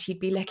class you'd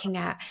be looking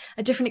at,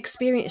 a different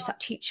experience that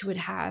teacher would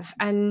have?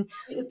 And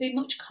it would be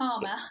much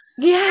calmer.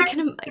 Yeah,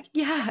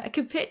 I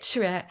can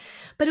picture it.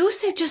 But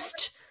also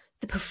just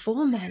the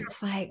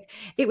performance. Like,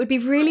 it would be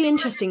really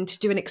interesting to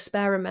do an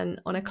experiment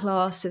on a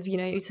class of,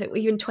 so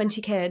even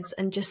 20 kids,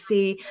 and just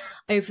see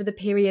over the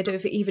period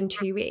of even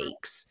 2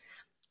 weeks,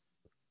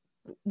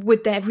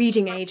 would their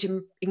reading age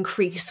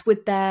increase?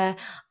 Would their,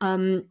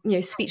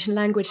 speech and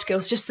language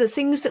skills, just the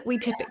things that we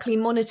typically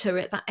monitor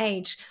at that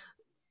age,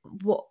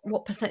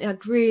 what percent?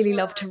 I'd really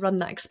love to run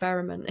that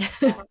experiment.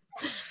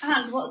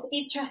 And what's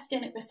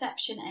interesting at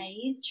reception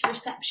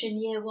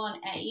year 1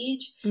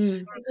 age,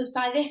 because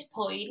by this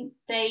point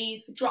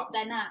they've dropped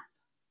their nap.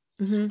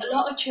 A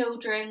lot of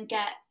children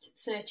get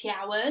 30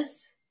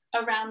 hours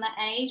around that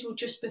age, or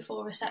just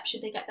before reception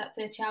they get that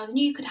 30 hours, and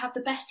you could have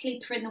the best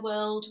sleeper in the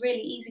world,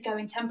 really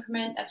easygoing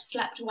temperament, they've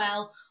slept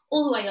well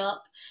all the way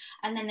up,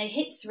 and then they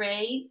hit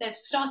 3, they've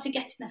started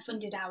getting their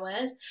funded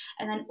hours,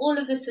 and then all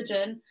of a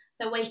sudden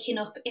they're waking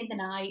up in the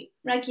night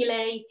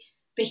regularly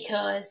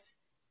because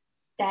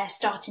they're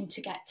starting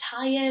to get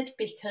tired,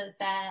 because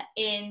they're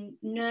in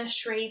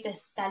nursery,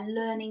 they're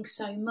learning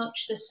so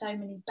much, there's so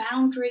many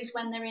boundaries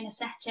when they're in a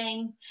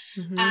setting,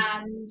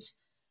 and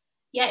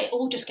it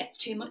all just gets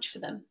too much for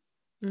them.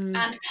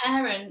 And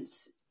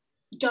parents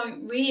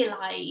don't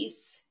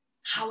realise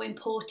how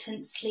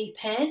important sleep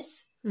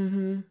is.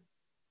 And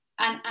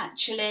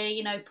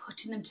actually,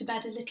 putting them to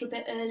bed a little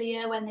bit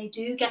earlier when they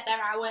do get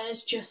their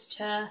hours, just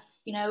to,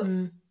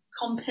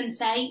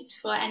 compensate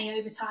for any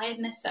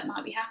overtiredness that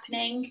might be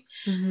happening.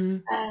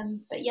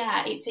 But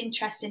it's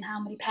interesting how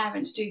many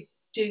parents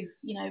do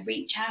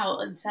reach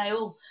out and say,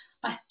 oh,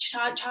 my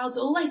child's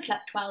always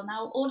slept well,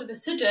 now all of a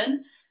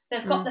sudden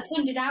they've got their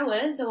funded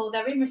hours, or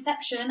they're in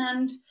reception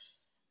and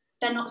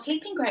they're not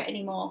sleeping great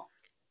anymore.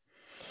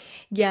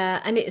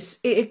 Yeah, and it's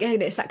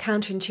that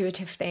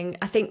counterintuitive thing.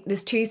 I think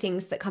there's 2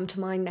 things that come to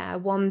mind there.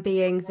 One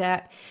being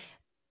that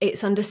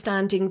it's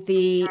understanding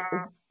the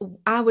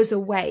hours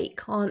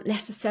awake aren't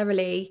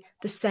necessarily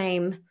the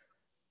same.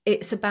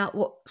 It's about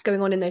what's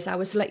going on in those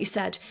hours. So like you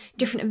said,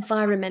 different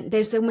environment,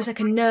 there's almost like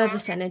a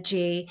nervous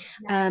energy,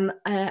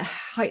 a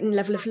heightened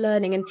level of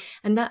learning,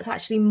 and that's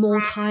actually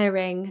more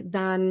tiring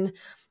than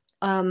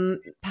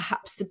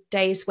perhaps the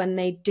days when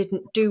they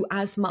didn't do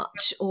as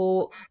much,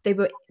 or they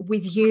were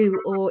with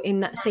you or in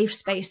that safe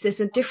space. There's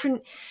a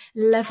different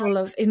level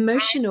of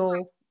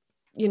emotional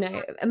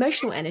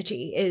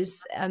energy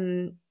is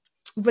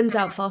runs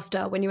out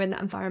faster when you're in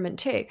that environment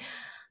too.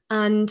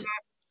 And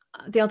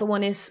the other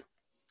one is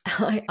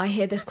I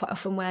hear this quite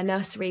often where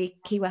nursery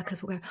key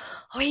workers will go,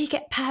 oh, you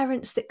get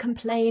parents that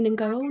complain and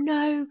go, oh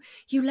no,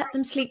 you let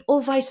them sleep,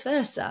 or vice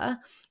versa.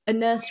 A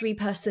nursery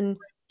person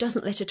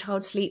doesn't let a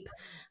child sleep,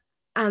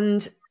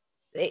 and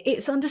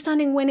it's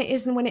understanding when it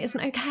is and when it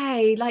isn't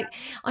okay. Like,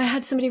 I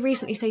had somebody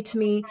recently say to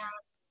me,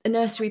 a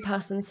nursery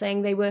person,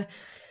 saying they were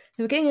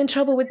getting in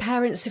trouble with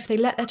parents if they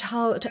let their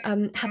child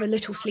have a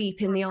little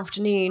sleep in the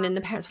afternoon, and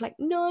the parents were like,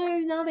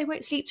 no, they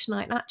won't sleep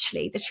tonight. And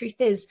actually, the truth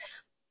is,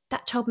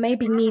 that child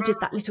maybe needed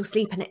that little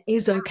sleep, and it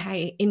is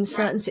okay in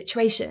certain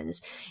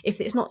situations. If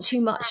it's not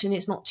too much and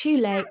it's not too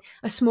late,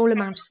 a small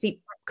amount of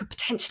sleep could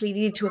potentially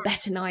lead to a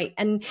better night.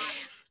 And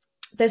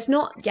there's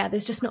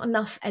just not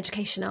enough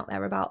education out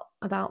there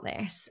about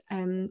this,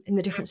 and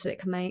the difference that it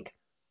can make.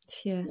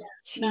 It's huge.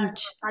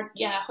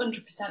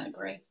 100%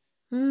 agree.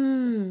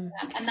 And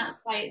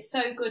that's why it's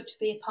so good to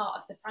be a part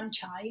of the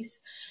franchise,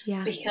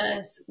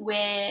 because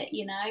we're,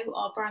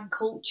 our brand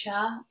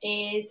culture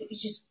is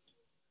just,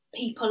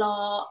 people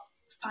are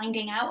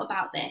finding out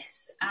about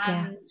this,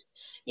 and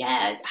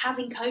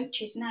having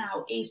coaches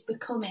now is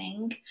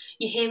becoming,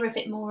 you hear of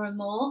it more and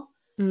more.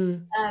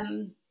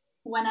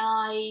 When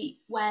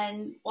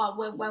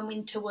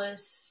Winter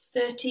was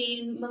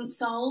 13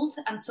 months old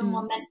and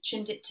someone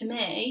mentioned it to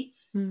me,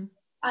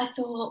 I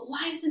thought,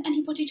 why hasn't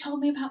anybody told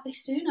me about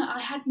this sooner? I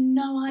had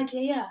no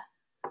idea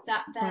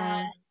that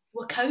there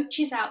were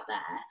coaches out there.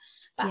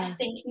 But I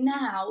think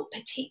now,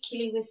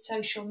 particularly with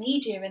social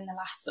media in the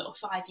last sort of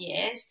 5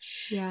 years,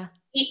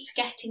 it's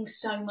getting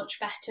so much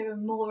better,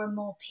 and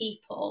more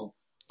people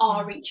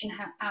are reaching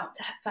out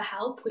for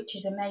help, which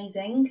is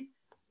amazing.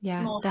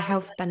 The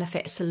health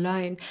benefits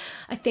alone.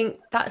 I think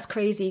that's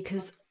crazy,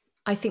 because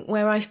I think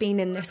where I've been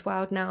in this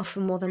world now for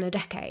more than a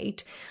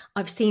decade,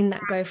 I've seen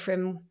that go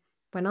from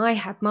when I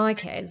had my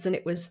kids, and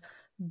it was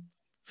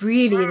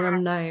really an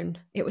unknown.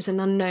 It was an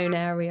unknown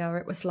area.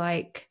 It was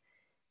like,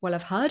 well,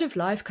 I've heard of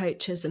life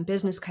coaches and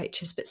business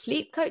coaches, but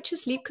sleep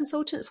coaches, sleep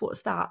consultants,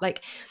 what's that?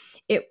 Like,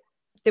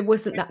 there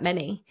wasn't that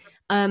many.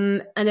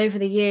 And over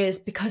the years,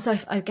 because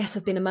I guess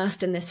I've been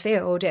immersed in this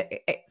field,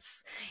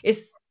 it's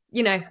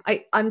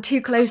I'm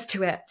too close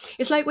to it.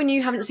 It's like when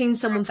you haven't seen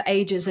someone for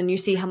ages and you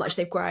see how much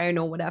they've grown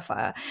or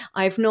whatever.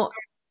 I've not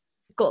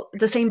got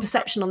the same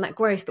perception on that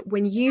growth. But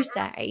when you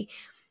say,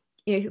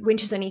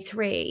 Winter's only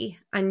 3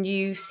 and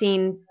you've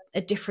seen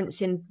a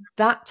difference in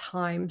that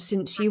time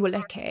since you were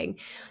looking,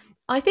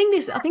 I think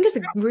it's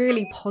a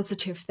really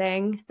positive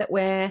thing that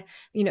we're,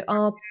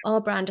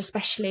 our brand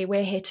especially,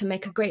 we're here to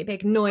make a great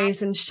big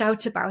noise and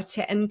shout about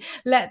it and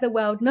let the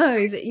world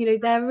know that,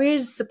 there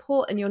is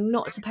support, and you're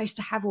not supposed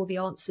to have all the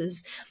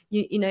answers.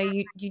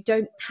 You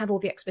don't have all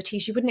the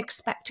expertise. You wouldn't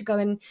expect to go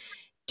and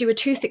do a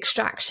tooth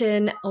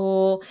extraction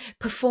or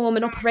perform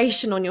an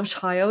operation on your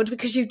child,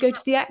 because you'd go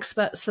to the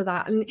experts for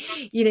that. And,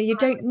 you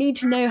don't need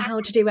to know how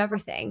to do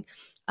everything.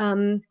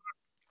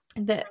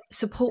 That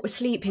support with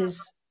sleep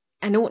is,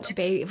 and ought to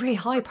be, a really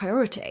high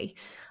priority.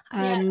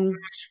 It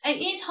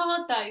is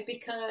hard though,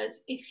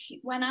 because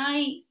when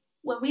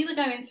we were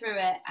going through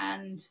it,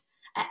 and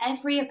at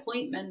every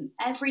appointment,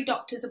 every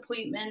doctor's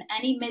appointment,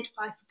 any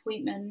midwife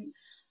appointment,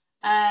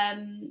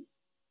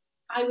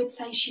 I would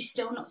say, she's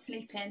still not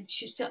sleeping.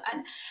 She's still,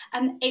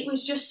 and it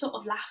was just sort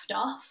of laughed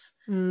off.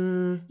 It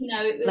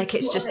was like,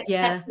 it's just,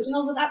 oh,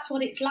 well, that's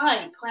what it's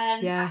like,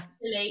 when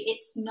actually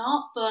it's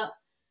not. But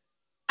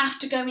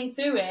after going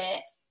through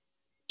it,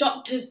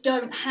 doctors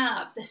don't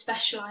have the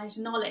specialised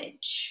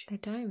knowledge. They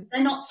don't.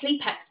 They're not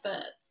sleep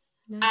experts.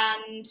 No.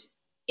 And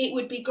it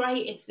would be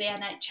great if the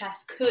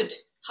NHS could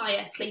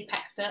hire sleep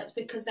experts,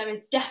 because there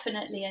is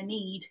definitely a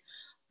need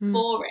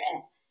for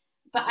it.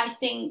 But I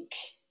think,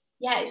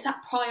 it's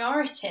that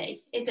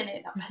priority, isn't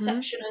it? That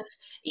perception of,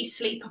 is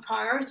sleep a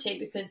priority?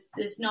 Because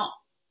there's not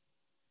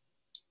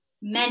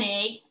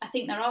many. I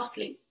think there are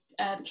sleep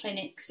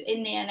clinics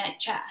in the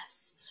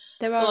NHS.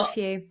 There are a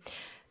few.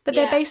 But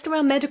they're based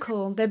around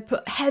medical. They're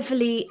put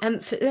heavily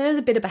there's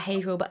a bit of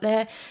behavioural, but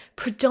they're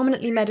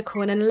predominantly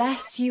medical. And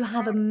unless you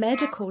have a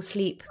medical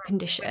sleep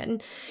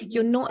condition,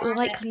 you're not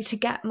likely to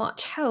get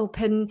much help.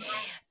 And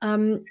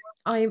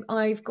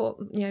I've got,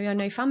 I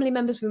know family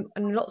members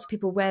and lots of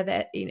people where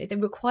they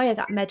require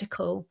that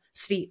medical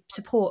sleep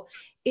support.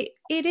 It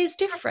is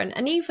different.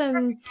 And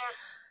even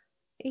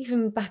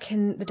back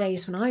in the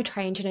days when I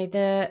trained,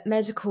 the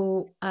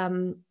medical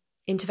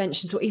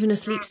interventions, or even a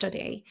sleep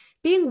study,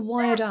 being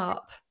wired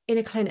up in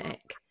a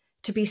clinic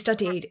to be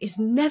studied is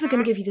never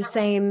going to give you the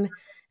same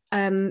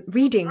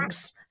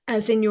readings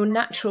as in your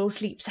natural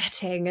sleep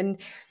setting. And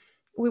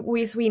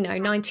as we know,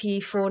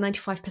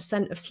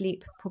 95% of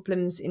sleep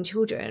problems in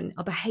children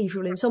are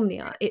behavioural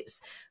insomnia.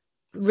 It's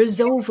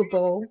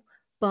resolvable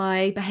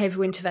by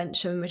behavioural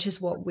intervention, which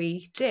is what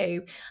we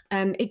do.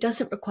 It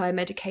doesn't require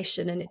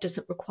medication, and it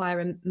doesn't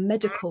require a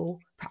medical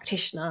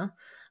practitioner.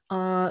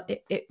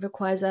 It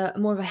requires a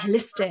more of a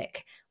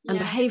holistic and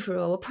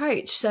behavioural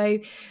approach. So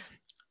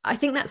I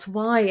think that's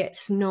why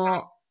it's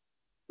not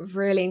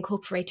really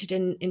incorporated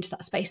into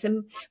that space.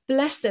 And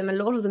bless them, a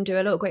lot of them do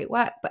a lot of great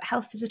work, but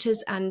health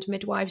visitors and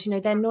midwives,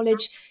 their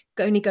knowledge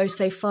only goes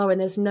so far, and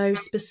there's no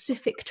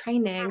specific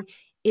training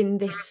in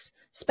this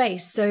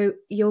space. So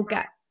you'll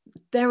get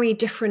very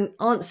different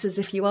answers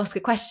if you ask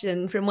a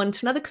question from one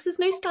to another, because there's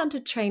no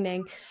standard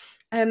training.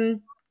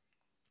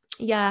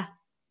 Yeah,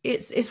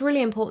 it's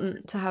really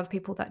important to have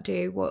people that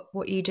do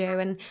what you do.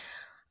 And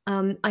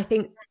I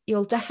think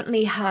you'll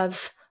definitely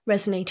have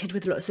resonated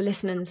with lots of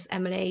listeners,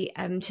 Emily,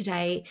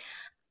 today.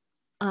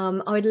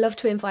 I would love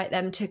to invite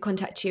them to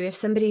contact you if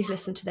somebody's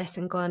listened to this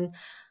and gone,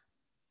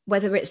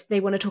 whether it's they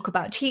want to talk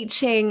about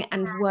teaching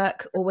and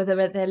work, or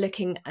whether they're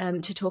looking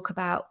to talk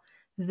about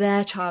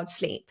their child's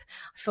sleep.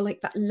 I feel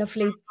like that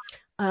lovely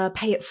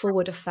pay it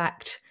forward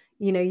effect.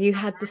 You know, you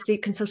had the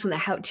sleep consultant that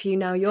helped you,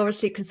 now you're a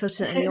sleep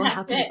consultant and you're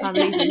helping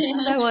families, and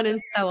so on and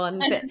so on.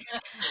 But,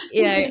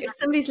 you know, if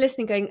somebody's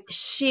listening going,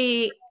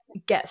 she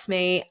gets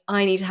me,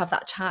 I need to have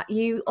that chat,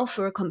 you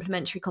offer a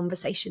complimentary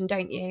conversation,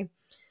 don't you?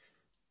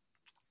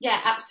 Yeah,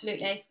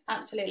 absolutely.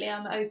 Absolutely.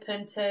 I'm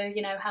open to,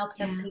 you know,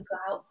 helping other people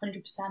out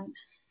 100%.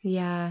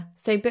 Yeah.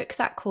 So book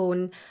that call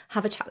and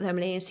have a chat with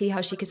Emily and see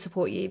how she could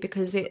support you,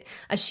 because it,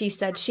 as she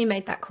said, she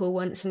made that call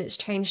once and it's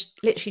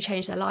literally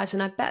changed their lives.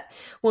 And I bet,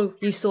 well,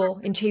 you saw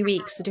in 2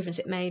 weeks the difference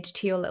it made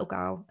to your little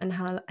girl, and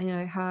her, you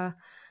know, her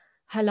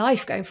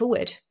life going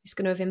forward is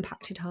going to have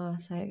impacted her.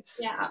 So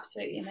it's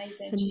absolutely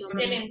amazing. phenomenal. She's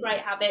still in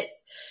great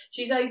habits.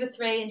 She's over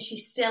 3 and she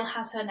still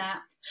has her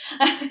nap,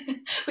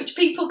 which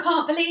people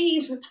can't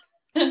believe.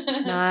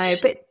 No,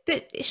 but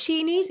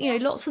she needs, you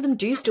know, lots of them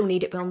do still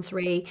need it beyond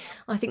 3.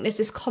 I think there's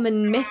this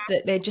common myth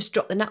that they just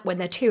drop the nap when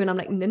they're 2, and I'm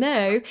like,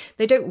 no,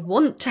 they don't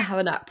want to have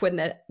a nap when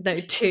they're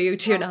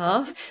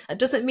 2.5. That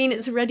doesn't mean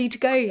it's ready to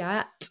go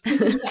yet.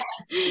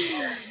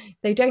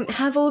 They don't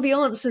have all the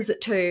answers at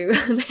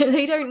 2.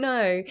 They don't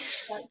know.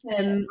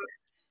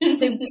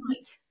 So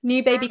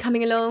new baby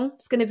coming along,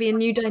 it's going to be a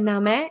new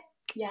dynamic.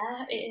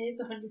 Yeah, it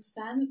is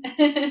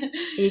 100%.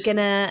 You're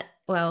gonna,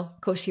 well,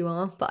 of course you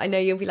are, but I know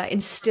you'll be like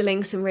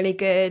instilling some really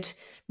good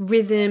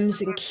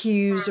rhythms and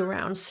cues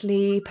around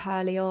sleep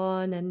early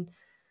on, and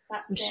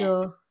I'm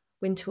sure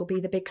Winter will be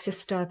the big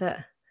sister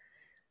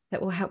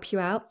that will help you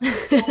out.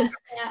 Yeah,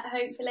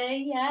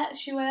 hopefully, yeah,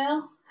 she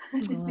will.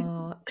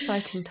 Oh,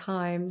 exciting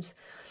times.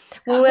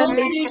 Well,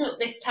 Emily, up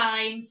this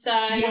time, so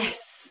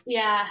yes,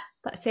 yeah,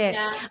 that's it.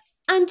 Yeah.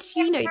 And,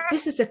 you know,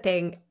 this is the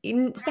thing.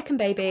 In second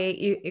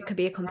baby, it could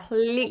be a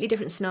completely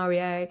different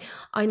scenario.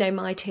 I know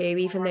my 2,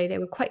 even though they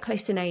were quite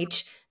close in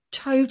age,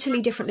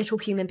 totally different little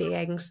human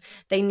beings.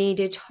 They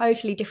needed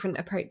totally different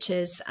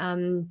approaches.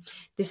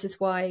 This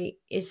is why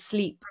a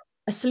sleep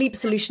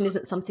solution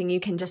isn't something you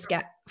can just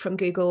get from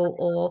Google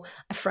or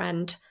a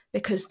friend,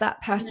 because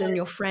that person,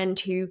 your friend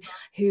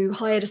who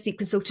hired a sleep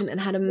consultant and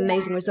had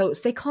amazing results,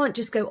 they can't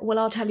just go, well,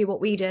 I'll tell you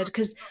what we did,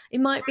 because it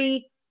might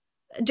be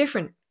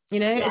different. You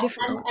know, a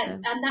different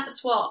answer. And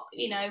that's what,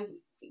 you know,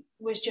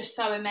 was just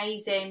so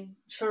amazing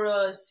for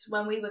us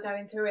when we were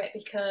going through it,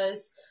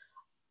 because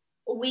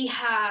we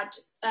had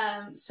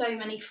so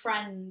many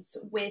friends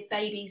with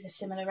babies a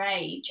similar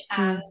age,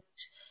 and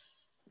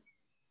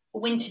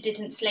Winter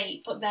didn't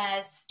sleep, but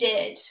theirs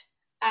did.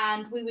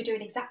 And we were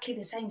doing exactly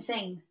the same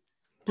thing.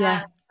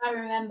 Yeah. I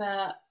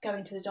remember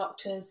going to the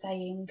doctor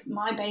saying,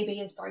 my baby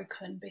is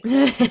broken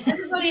because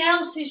everybody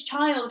else's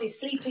child is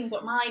sleeping,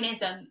 but mine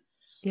isn't.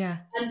 Yeah.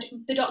 And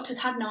the doctors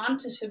had no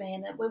answers for me.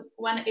 And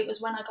when I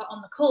got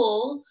on the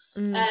call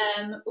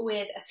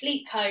with a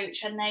sleep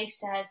coach, and they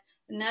said,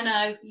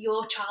 no,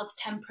 your child's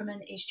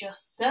temperament is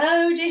just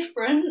so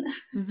different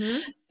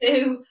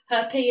to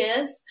her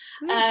peers.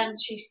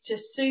 She's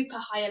just super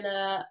high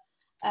alert.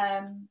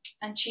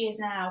 And she is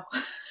now.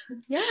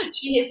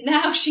 She is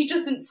now. She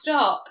doesn't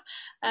stop.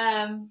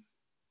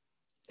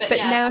 But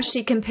now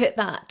she can put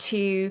that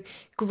to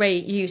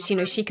great use. You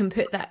know, she can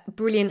put that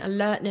brilliant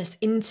alertness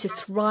into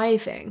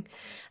thriving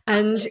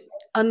and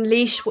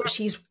unleash what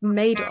she's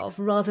made of,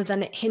 rather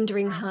than it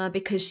hindering her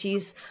because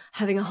she's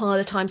having a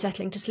harder time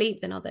settling to sleep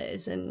than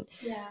others. And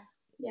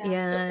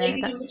baby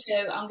number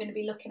 2, I'm going to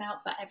be looking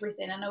out for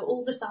everything. I know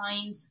all the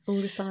signs.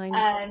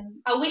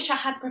 I wish I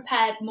had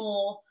prepared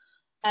more,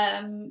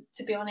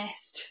 to be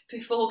honest,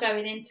 before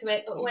going into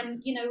it. But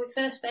when, you know, with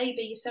first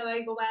baby, you're so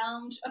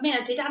overwhelmed. I mean,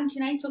 I did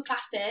antenatal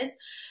classes,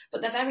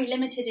 but they're very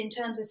limited in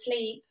terms of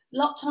sleep.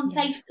 Lots on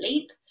safe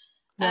sleep.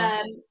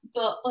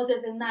 But other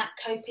than that,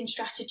 coping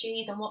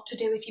strategies and what to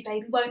do if your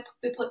baby won't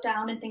be put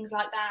down and things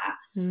like that.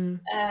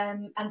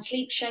 And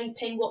sleep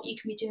shaping, what you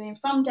can be doing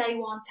from day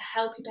one to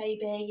help your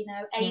baby, you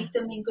know, aid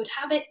them in good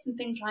habits and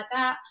things like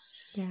that.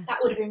 That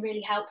would have been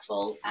really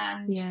helpful.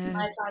 And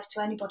my advice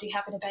to anybody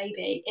having a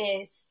baby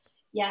is,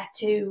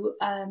 to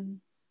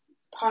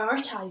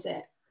prioritise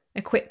it.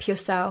 Equip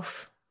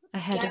yourself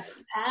ahead of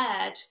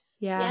prepared.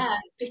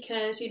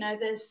 Because, you know,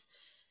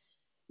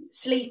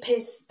 sleep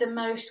is the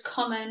most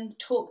common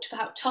talked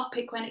about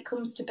topic when it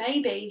comes to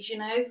babies. You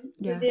know,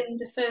 within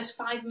the first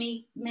 5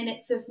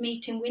 minutes of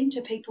meeting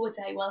Winter, people would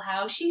say, well,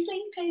 how's she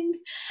sleeping?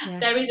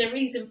 There is a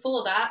reason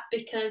for that,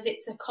 because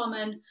it's a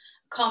common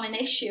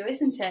issue,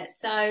 isn't it?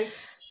 So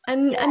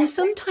and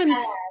sometimes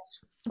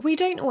we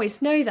don't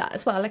always know that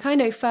as well. Like, I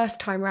know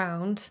first time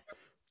round,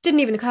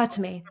 didn't even occur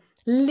to me.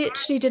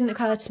 Literally didn't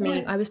occur to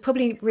me. I was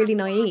probably really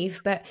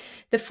naive, but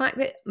the fact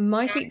that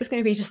my sleep was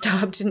going to be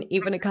disturbed didn't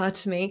even occur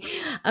to me.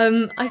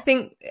 I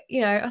think,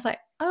 I was like,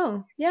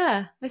 oh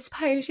yeah, I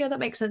suppose, yeah, that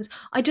makes sense.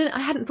 I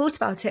hadn't thought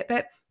about it,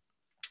 but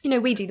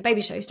we do the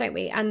baby shows, don't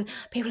we? And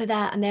people are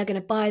there and they're going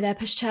to buy their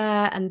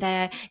pushchair and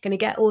they're going to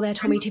get all their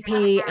Tommy to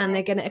pee and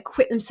they're going to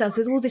equip themselves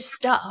with all this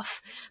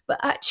stuff. But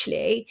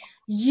actually,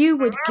 you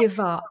would give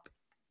up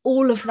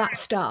all of that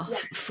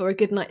stuff for a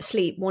good night's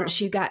sleep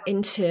once you get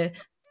into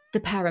the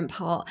parent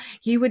part.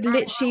 You would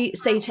literally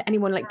say to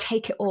anyone, like,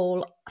 take it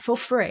all for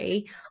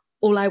free.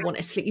 All I want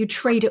is sleep. You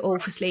trade it all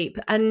for sleep.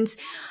 And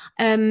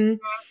I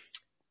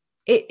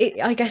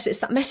guess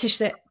it's that message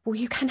that, well,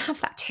 you can have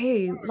that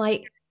too.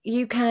 Like,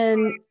 you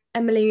can,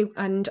 Emily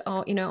and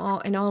in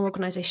our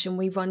organization,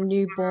 we run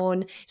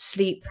newborn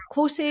sleep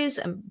courses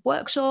and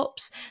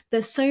workshops.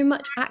 There's so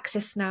much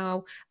access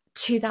now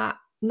to that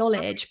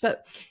knowledge,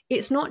 but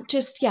it's not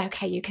just,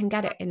 okay, you can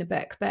get it in a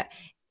book, but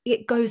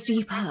it goes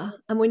deeper.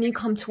 And when you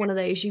come to one of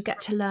those, you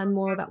get to learn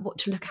more about what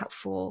to look out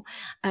for.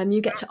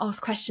 You get to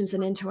ask questions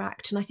and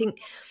interact. And I think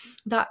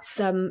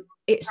that's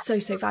it's so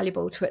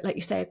valuable to, like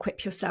you say,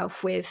 equip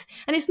yourself with.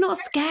 And it's not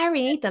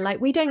scary either.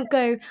 Like, we don't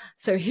go,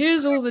 so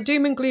here's all the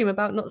doom and gloom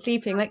about not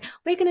sleeping. Like,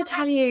 we're going to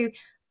tell you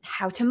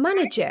how to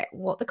manage it,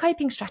 what the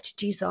coping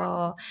strategies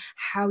are,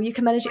 how you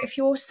can manage it if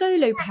you're a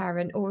solo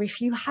parent, or if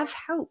you have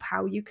help,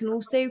 how you can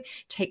also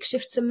take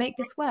shifts and make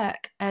this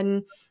work,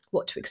 and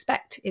what to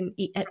expect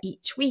at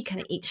each week and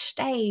at each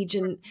stage,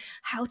 and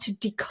how to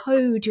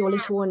decode your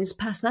little one's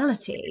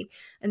personality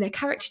and their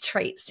character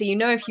traits. So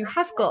if you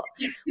have got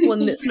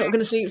one that's not going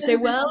to sleep so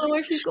well, or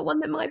if you've got one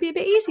that might be a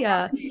bit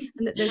easier,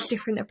 and that there's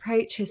different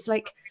approaches.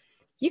 Like,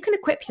 you can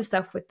equip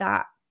yourself with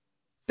that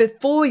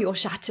before you're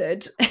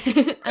shattered.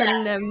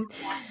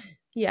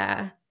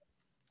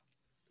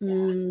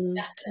 And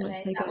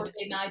definitely. That would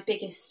be my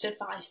biggest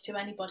advice to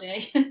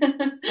anybody.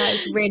 That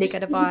is really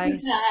good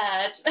advice.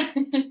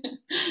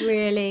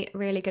 Really,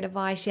 really good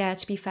advice. Yeah,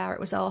 to be fair, it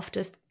was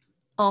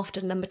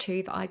after number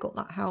 2 that I got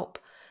that help.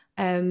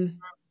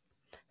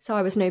 So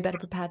I was no better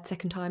prepared the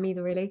second time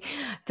either, really.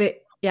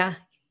 But yeah,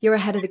 you're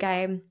ahead of the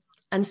game,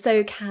 and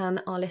so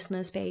can our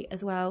listeners be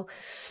as well.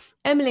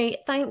 Emily,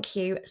 thank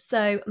you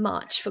so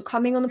much for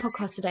coming on the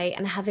podcast today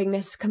and having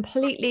this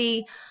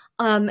completely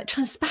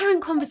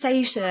transparent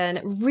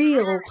conversation,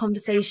 real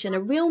conversation,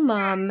 a real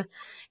mum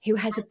who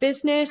has a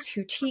business,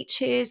 who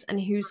teaches, and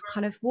who's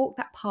kind of walked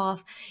that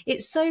path.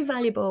 It's so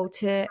valuable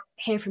to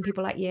hear from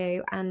people like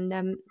you,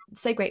 and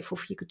so grateful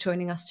for you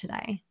joining us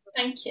today.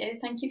 Thank you.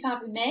 Thank you for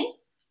having me.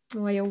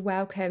 Oh, you're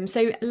welcome.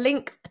 So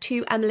link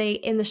to Emily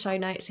in the show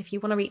notes if you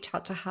want to reach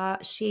out to her.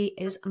 She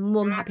is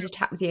more than happy to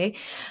chat with you.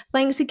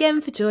 Thanks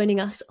again for joining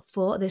us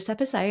for this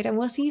episode, and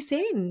we'll see you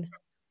soon.